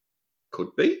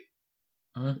 could be.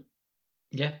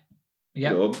 Yeah. You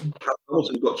know,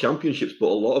 Hamilton's got championships, but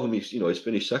a lot of them, he's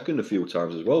finished second a few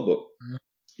times as well. But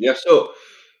yeah, so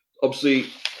obviously,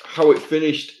 how it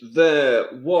finished there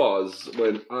was,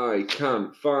 when I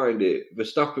can't find it,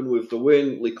 Verstappen with the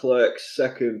win, Leclerc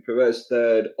second, Perez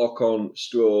third, Ocon,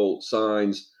 Stroll,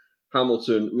 Sainz,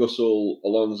 Hamilton, Russell,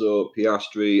 Alonso,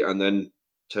 Piastri, and then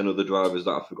 10 other drivers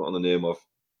that I've forgotten the name of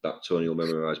that Tony will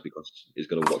memorise because he's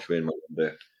going to watch Rain Man one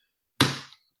day.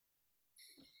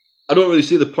 I don't really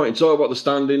see the point in talking about the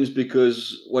standings,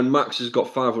 because when Max has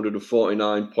got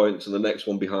 549 points and the next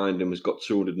one behind him has got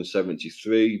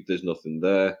 273, there's nothing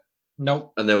there.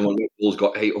 Nope. And then when Red Bull's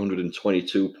got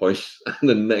 822 points and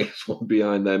the next one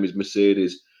behind them is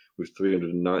Mercedes with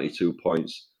 392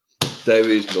 points, there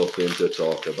is nothing to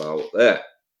talk about there.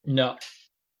 No.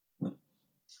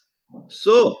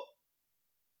 So,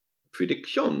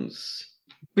 predictions.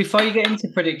 Before you get into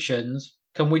predictions,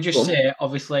 can we just say,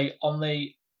 obviously, on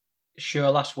the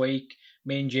show last week,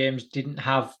 me and James didn't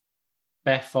have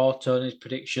Beth or Tony's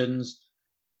predictions.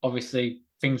 Obviously,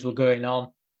 things were going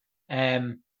on.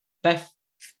 Beth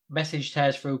messaged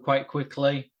hers through quite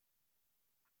quickly.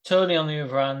 Tony, on the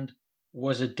other hand,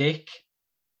 was a dick.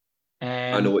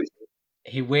 I know what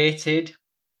he waited.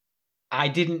 I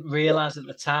didn't realise at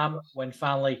the time when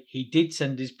finally he did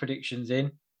send his predictions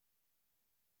in.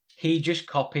 He just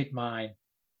copied mine.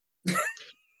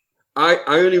 I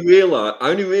only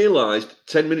realised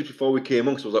 10 minutes before we came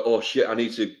on, because I was like, oh shit, I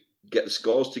need to get the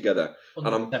scores together. 100%.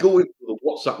 And I'm going through the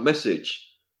WhatsApp message,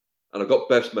 and I've got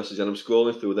Beth's message, and I'm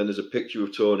scrolling through, and then there's a picture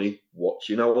of Tony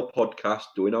watching our podcast,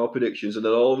 doing our predictions, and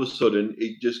then all of a sudden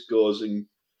he just goes and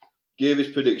gave his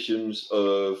predictions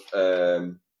of,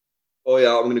 I'm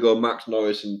going to go Max,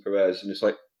 Norris, and Perez, and it's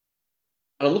like,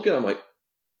 and I'm looking at him like,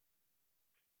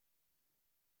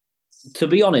 to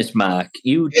be honest, Mark,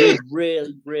 you did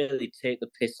really, really take the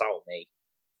piss out of me.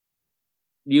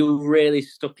 You really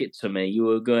stuck it to me. You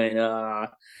were going,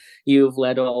 you've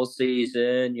led all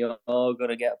season, you're all going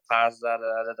to get past, da, da,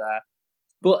 da, da.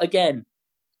 But again,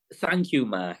 thank you,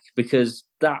 Mark, because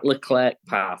that Leclerc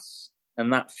pass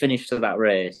and that finish to that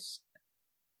race,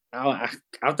 that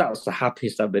was the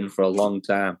happiest I've been for a long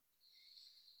time.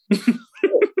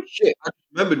 Shit, I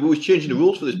remembered we was changing the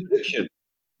rules for this prediction.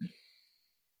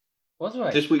 Was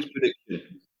right. This week's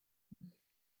prediction.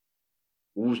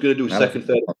 We was going to do second,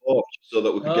 third, and fourth, so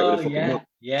that we could get rid of fucking Max.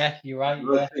 Yeah, you're right.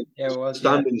 Yeah, it was.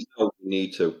 Standings now, we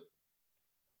need to.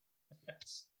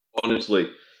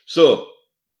 Honestly. So,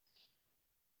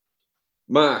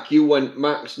 Mark, you went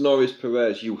Max, Norris,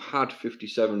 Perez. You had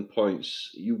 57 points.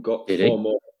 You got 4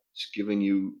 more points, giving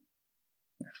you...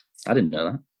 I didn't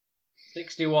know that.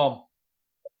 61.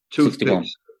 61.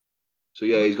 So,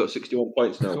 yeah, he's got 61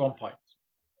 points now. 61 points.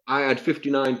 I had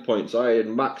 59 points. I had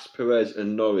Max, Perez,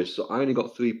 and Norris, so I only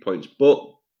got 3 points, but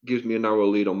gives me a narrow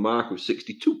lead on Mark with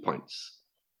 62 points.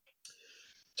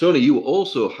 Tony, you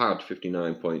also had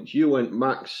 59 points. You went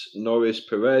Max, Norris,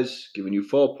 Perez, giving you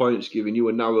 4 points, giving you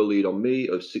a narrow lead on me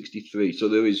of 63. So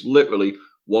there is literally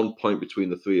 1 point between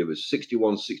the three of us.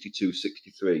 61, 62,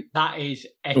 63. That is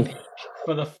epic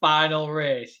for the final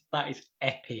race. That is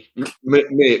epic.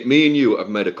 Mate, me and you have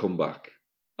made a comeback.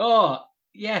 Oh,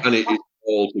 yeah. And it is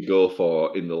all to go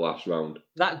for in the last round.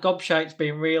 That gobshite's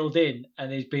been reeled in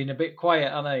and he's been a bit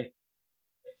quiet, hasn't he?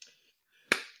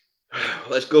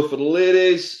 Let's go for the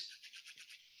ladies.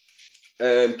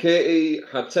 Katie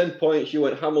had 10 points. You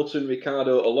went Hamilton,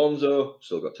 Ricciardo, Alonso.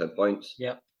 Still got 10 points.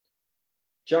 Yep.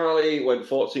 Charlie went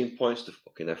 14 points to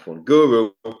fucking F1 Guru.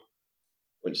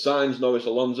 Went Sainz, Norris,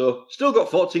 Alonso. Still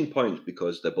got 14 points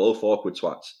because they're both awkward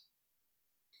twats.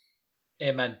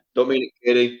 Amen. Don't mean it,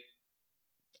 Katie.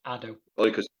 I do.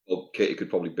 Only because Katie could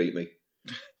probably beat me.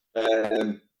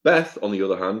 Beth, on the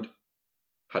other hand,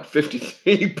 had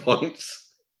 53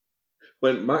 points.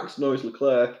 Went Max, Norris,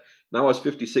 Leclerc. Now has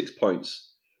 56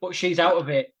 points. But she's out of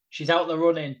it. She's out the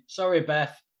running. Sorry,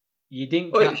 Beth. You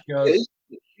didn't catch yours.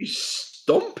 She's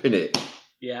stomping it.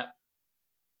 Yeah.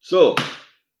 So,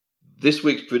 this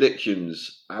week's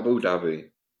predictions. Abu Dhabi.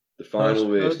 The final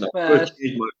race. Now, I'm going to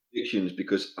change my predictions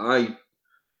because I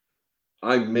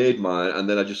made mine and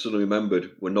then I just suddenly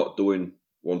remembered we're not doing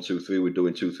 1, 2, 3. We're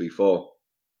doing 2, 3, 4.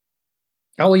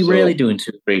 Are we really doing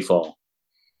 2, 3, 4?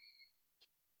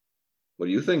 What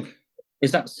do you think?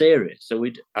 Is that serious? So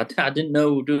I didn't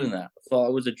know we were doing that. I thought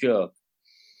it was a joke.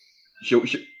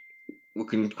 We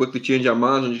can quickly change our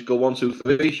minds and just go 1, 2,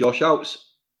 3. Your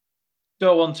shouts.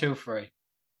 Go 1, 2, 3.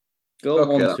 Go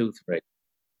okay, 1, 2, 3.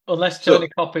 Unless Tony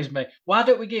copies me. Why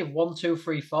don't we give 1, 2,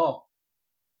 3, 4?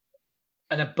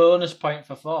 And a bonus point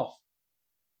for 4th.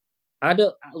 I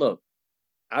don't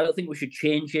think we should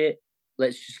change it.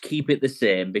 Let's just keep it the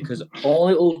same because all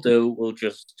it will do will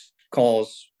just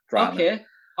cause drama. Okay,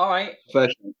 all right.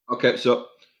 Okay, so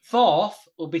 4th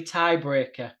will be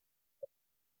tiebreaker.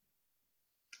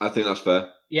 I think that's fair.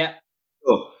 Yeah.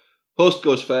 So, host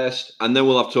goes first, and then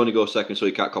we'll have Tony go second, so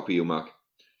he can't copy you, Mark.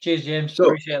 Cheers, James. So,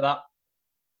 appreciate that.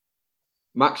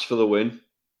 Max for the win.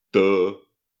 Duh.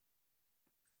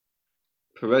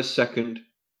 Perez second.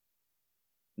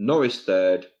 Norris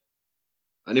third.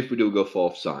 And if we do go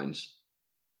 4th, Sainz.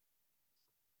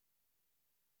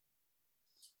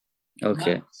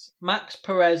 Okay. Max,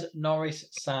 Perez, Norris,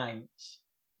 Sainz.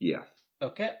 Yeah.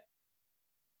 Okay.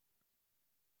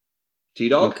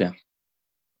 T-Dog?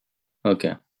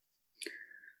 Okay.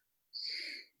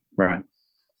 Right.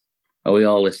 Are we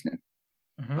all listening?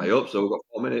 Mm-hmm. I hope so. We've got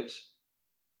 4 minutes.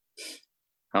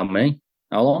 How many?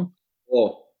 How long?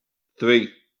 4, 3.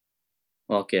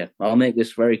 Okay. I'll make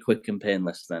this very quick and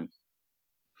painless then.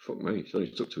 Fuck me. It only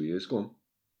took 2 years. Go on.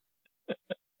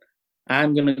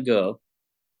 I'm going to go.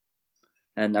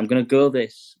 And I'm going to go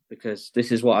this because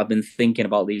this is what I've been thinking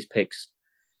about these picks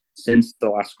since the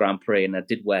last Grand Prix. And I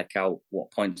did work out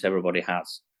what points everybody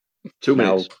has. 2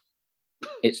 minutes.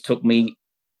 It's took me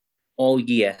all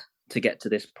year to get to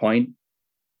this point.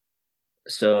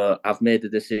 So I've made the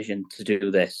decision to do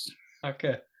this.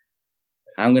 Okay.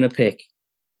 I'm going to pick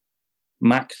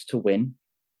Max to win,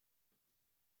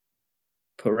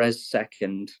 Perez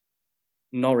second,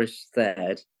 Norris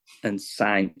third, and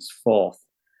Sainz 4th.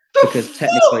 Because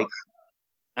technically,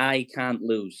 I can't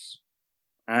lose.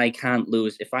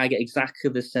 If I get exactly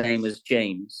the same as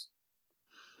James,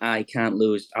 I can't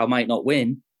lose. I might not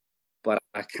win, but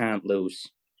I can't lose.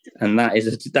 And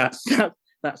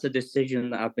that's a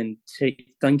decision that I've been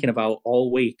thinking about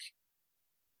all week.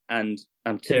 And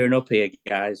I'm tearing up here,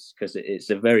 guys, because it's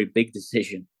a very big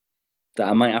decision that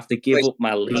I might have to give up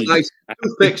my lead. I have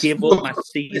to give up my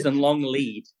season-long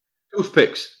lead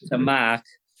to Mark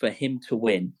for him to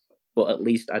win, but at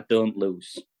least I don't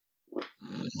lose.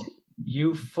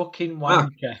 You fucking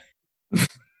wanker.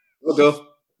 We'll go.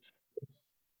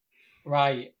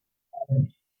 Right,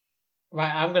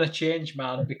 I'm going to change,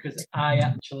 man, because I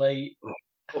actually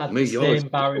had the same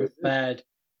Barry third.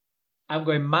 I'm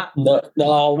going Matt.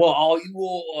 No, what are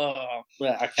you?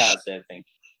 I can't say anything.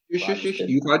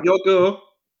 You had your go.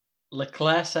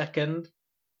 Leclerc second.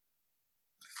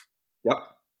 Yep.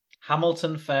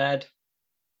 Hamilton third.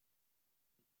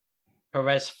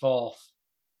 Perez 4th.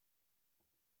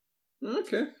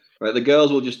 Okay. Right, the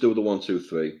girls will just do the 1, 2,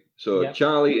 3. So yep.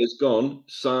 Charlie is gone.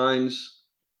 Sainz,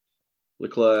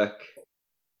 Leclerc,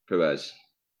 Perez.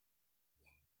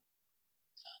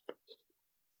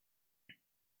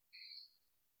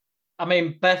 I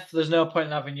mean, Beth, there's no point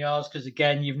in having yours because,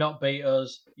 again, you've not beat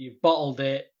us. You've bottled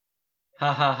it.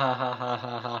 Ha ha ha ha ha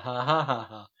ha ha ha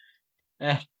ha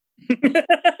ha.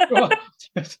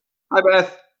 Hi,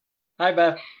 Beth. Hi,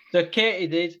 Beth. So Katie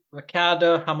did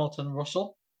Ricciardo, Hamilton,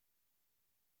 Russell.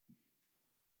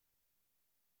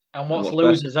 And what's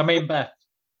losers? Beth? I mean, Beth.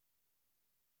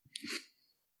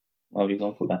 What have you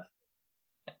gone for, Beth?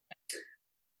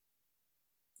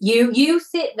 You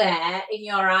sit there in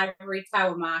your ivory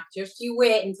tower, Mark. Just you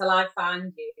wait until I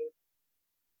find you.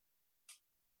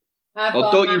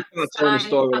 Don't you start telling a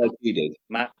story like he did.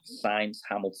 Max Sainz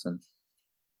Hamilton.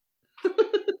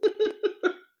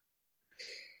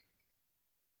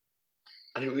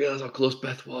 I didn't realise how close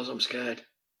Beth was. I'm scared.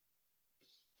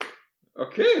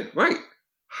 Okay, right.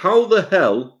 How the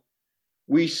hell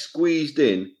we squeezed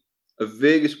in a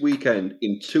Vegas weekend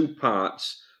in 2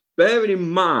 parts, bearing in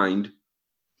mind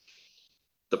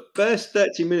the first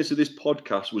 30 minutes of this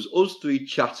podcast was us 3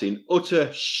 chatting utter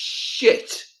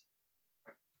shit.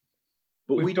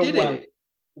 But we did it.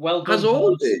 Well done. As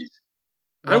always.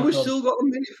 And we've still got a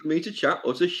minute for me to chat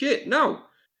utter shit. Now,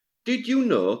 did you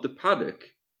know the paddock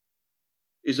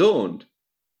is owned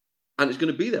and it's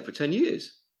going to be there for 10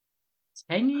 years?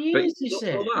 10 years, you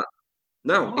say?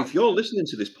 Now, if you're listening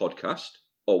to this podcast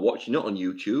or watching it on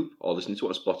YouTube or listening to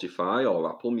it on Spotify or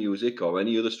Apple Music or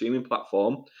any other streaming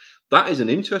platform, that is an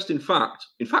interesting fact.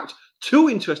 In fact, 2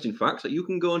 interesting facts that you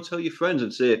can go and tell your friends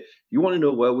and say, you want to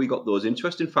know where we got those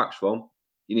interesting facts from?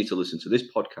 You need to listen to this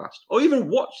podcast or even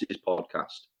watch this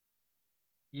podcast.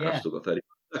 Yeah. I've still got 30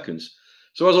 seconds.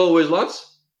 So as always,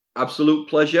 lads, absolute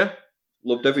pleasure.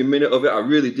 Loved every minute of it. I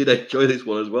really did enjoy this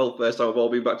one as well. First time we've all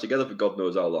been back together for God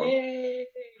knows how long. Yay.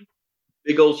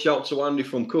 Big old shout to Andy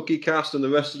from Cookie Cast and the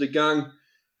rest of the gang.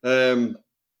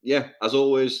 As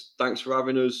always, thanks for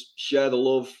having us. Share the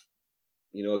love.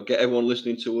 Get everyone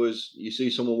listening to us. You see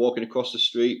someone walking across the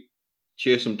street,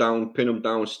 chase them down, pin them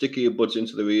down, stick your earbuds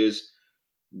into their ears.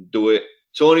 Do it.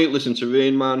 Tony, listen to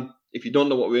Rain Man. If you don't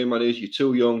know what Rain Man is, you're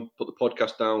too young. Put the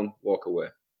podcast down, walk away.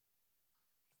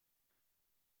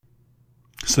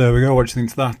 So there we go. What do you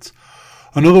think of that?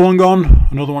 Another one gone.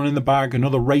 Another one in the bag.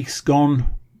 Another race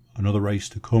gone. Another race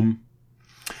to come.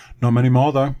 Not many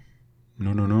more, though.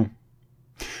 No.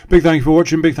 Big thank you for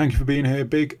watching. Big thank you for being here.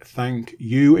 Big thank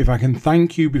you. If I can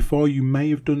thank you before you may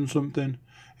have done something,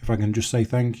 if I can just say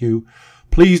thank you,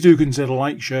 please do consider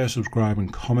like, share, subscribe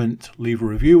and comment. Leave a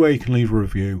review where you can leave a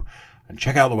review. And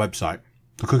check out the website,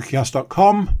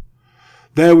 thecookiecast.com.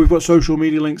 There we've got social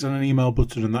media links and an email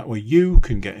button, and that way you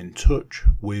can get in touch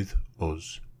with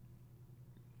us.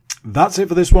 That's it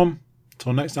for this one.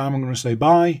 Till next time, I'm going to say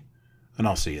bye, and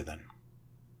I'll see you then.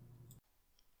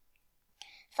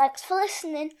 Thanks for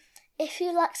listening. If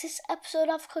you like this episode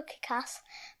of Cookie Cast,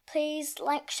 please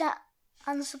like, share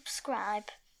and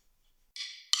subscribe.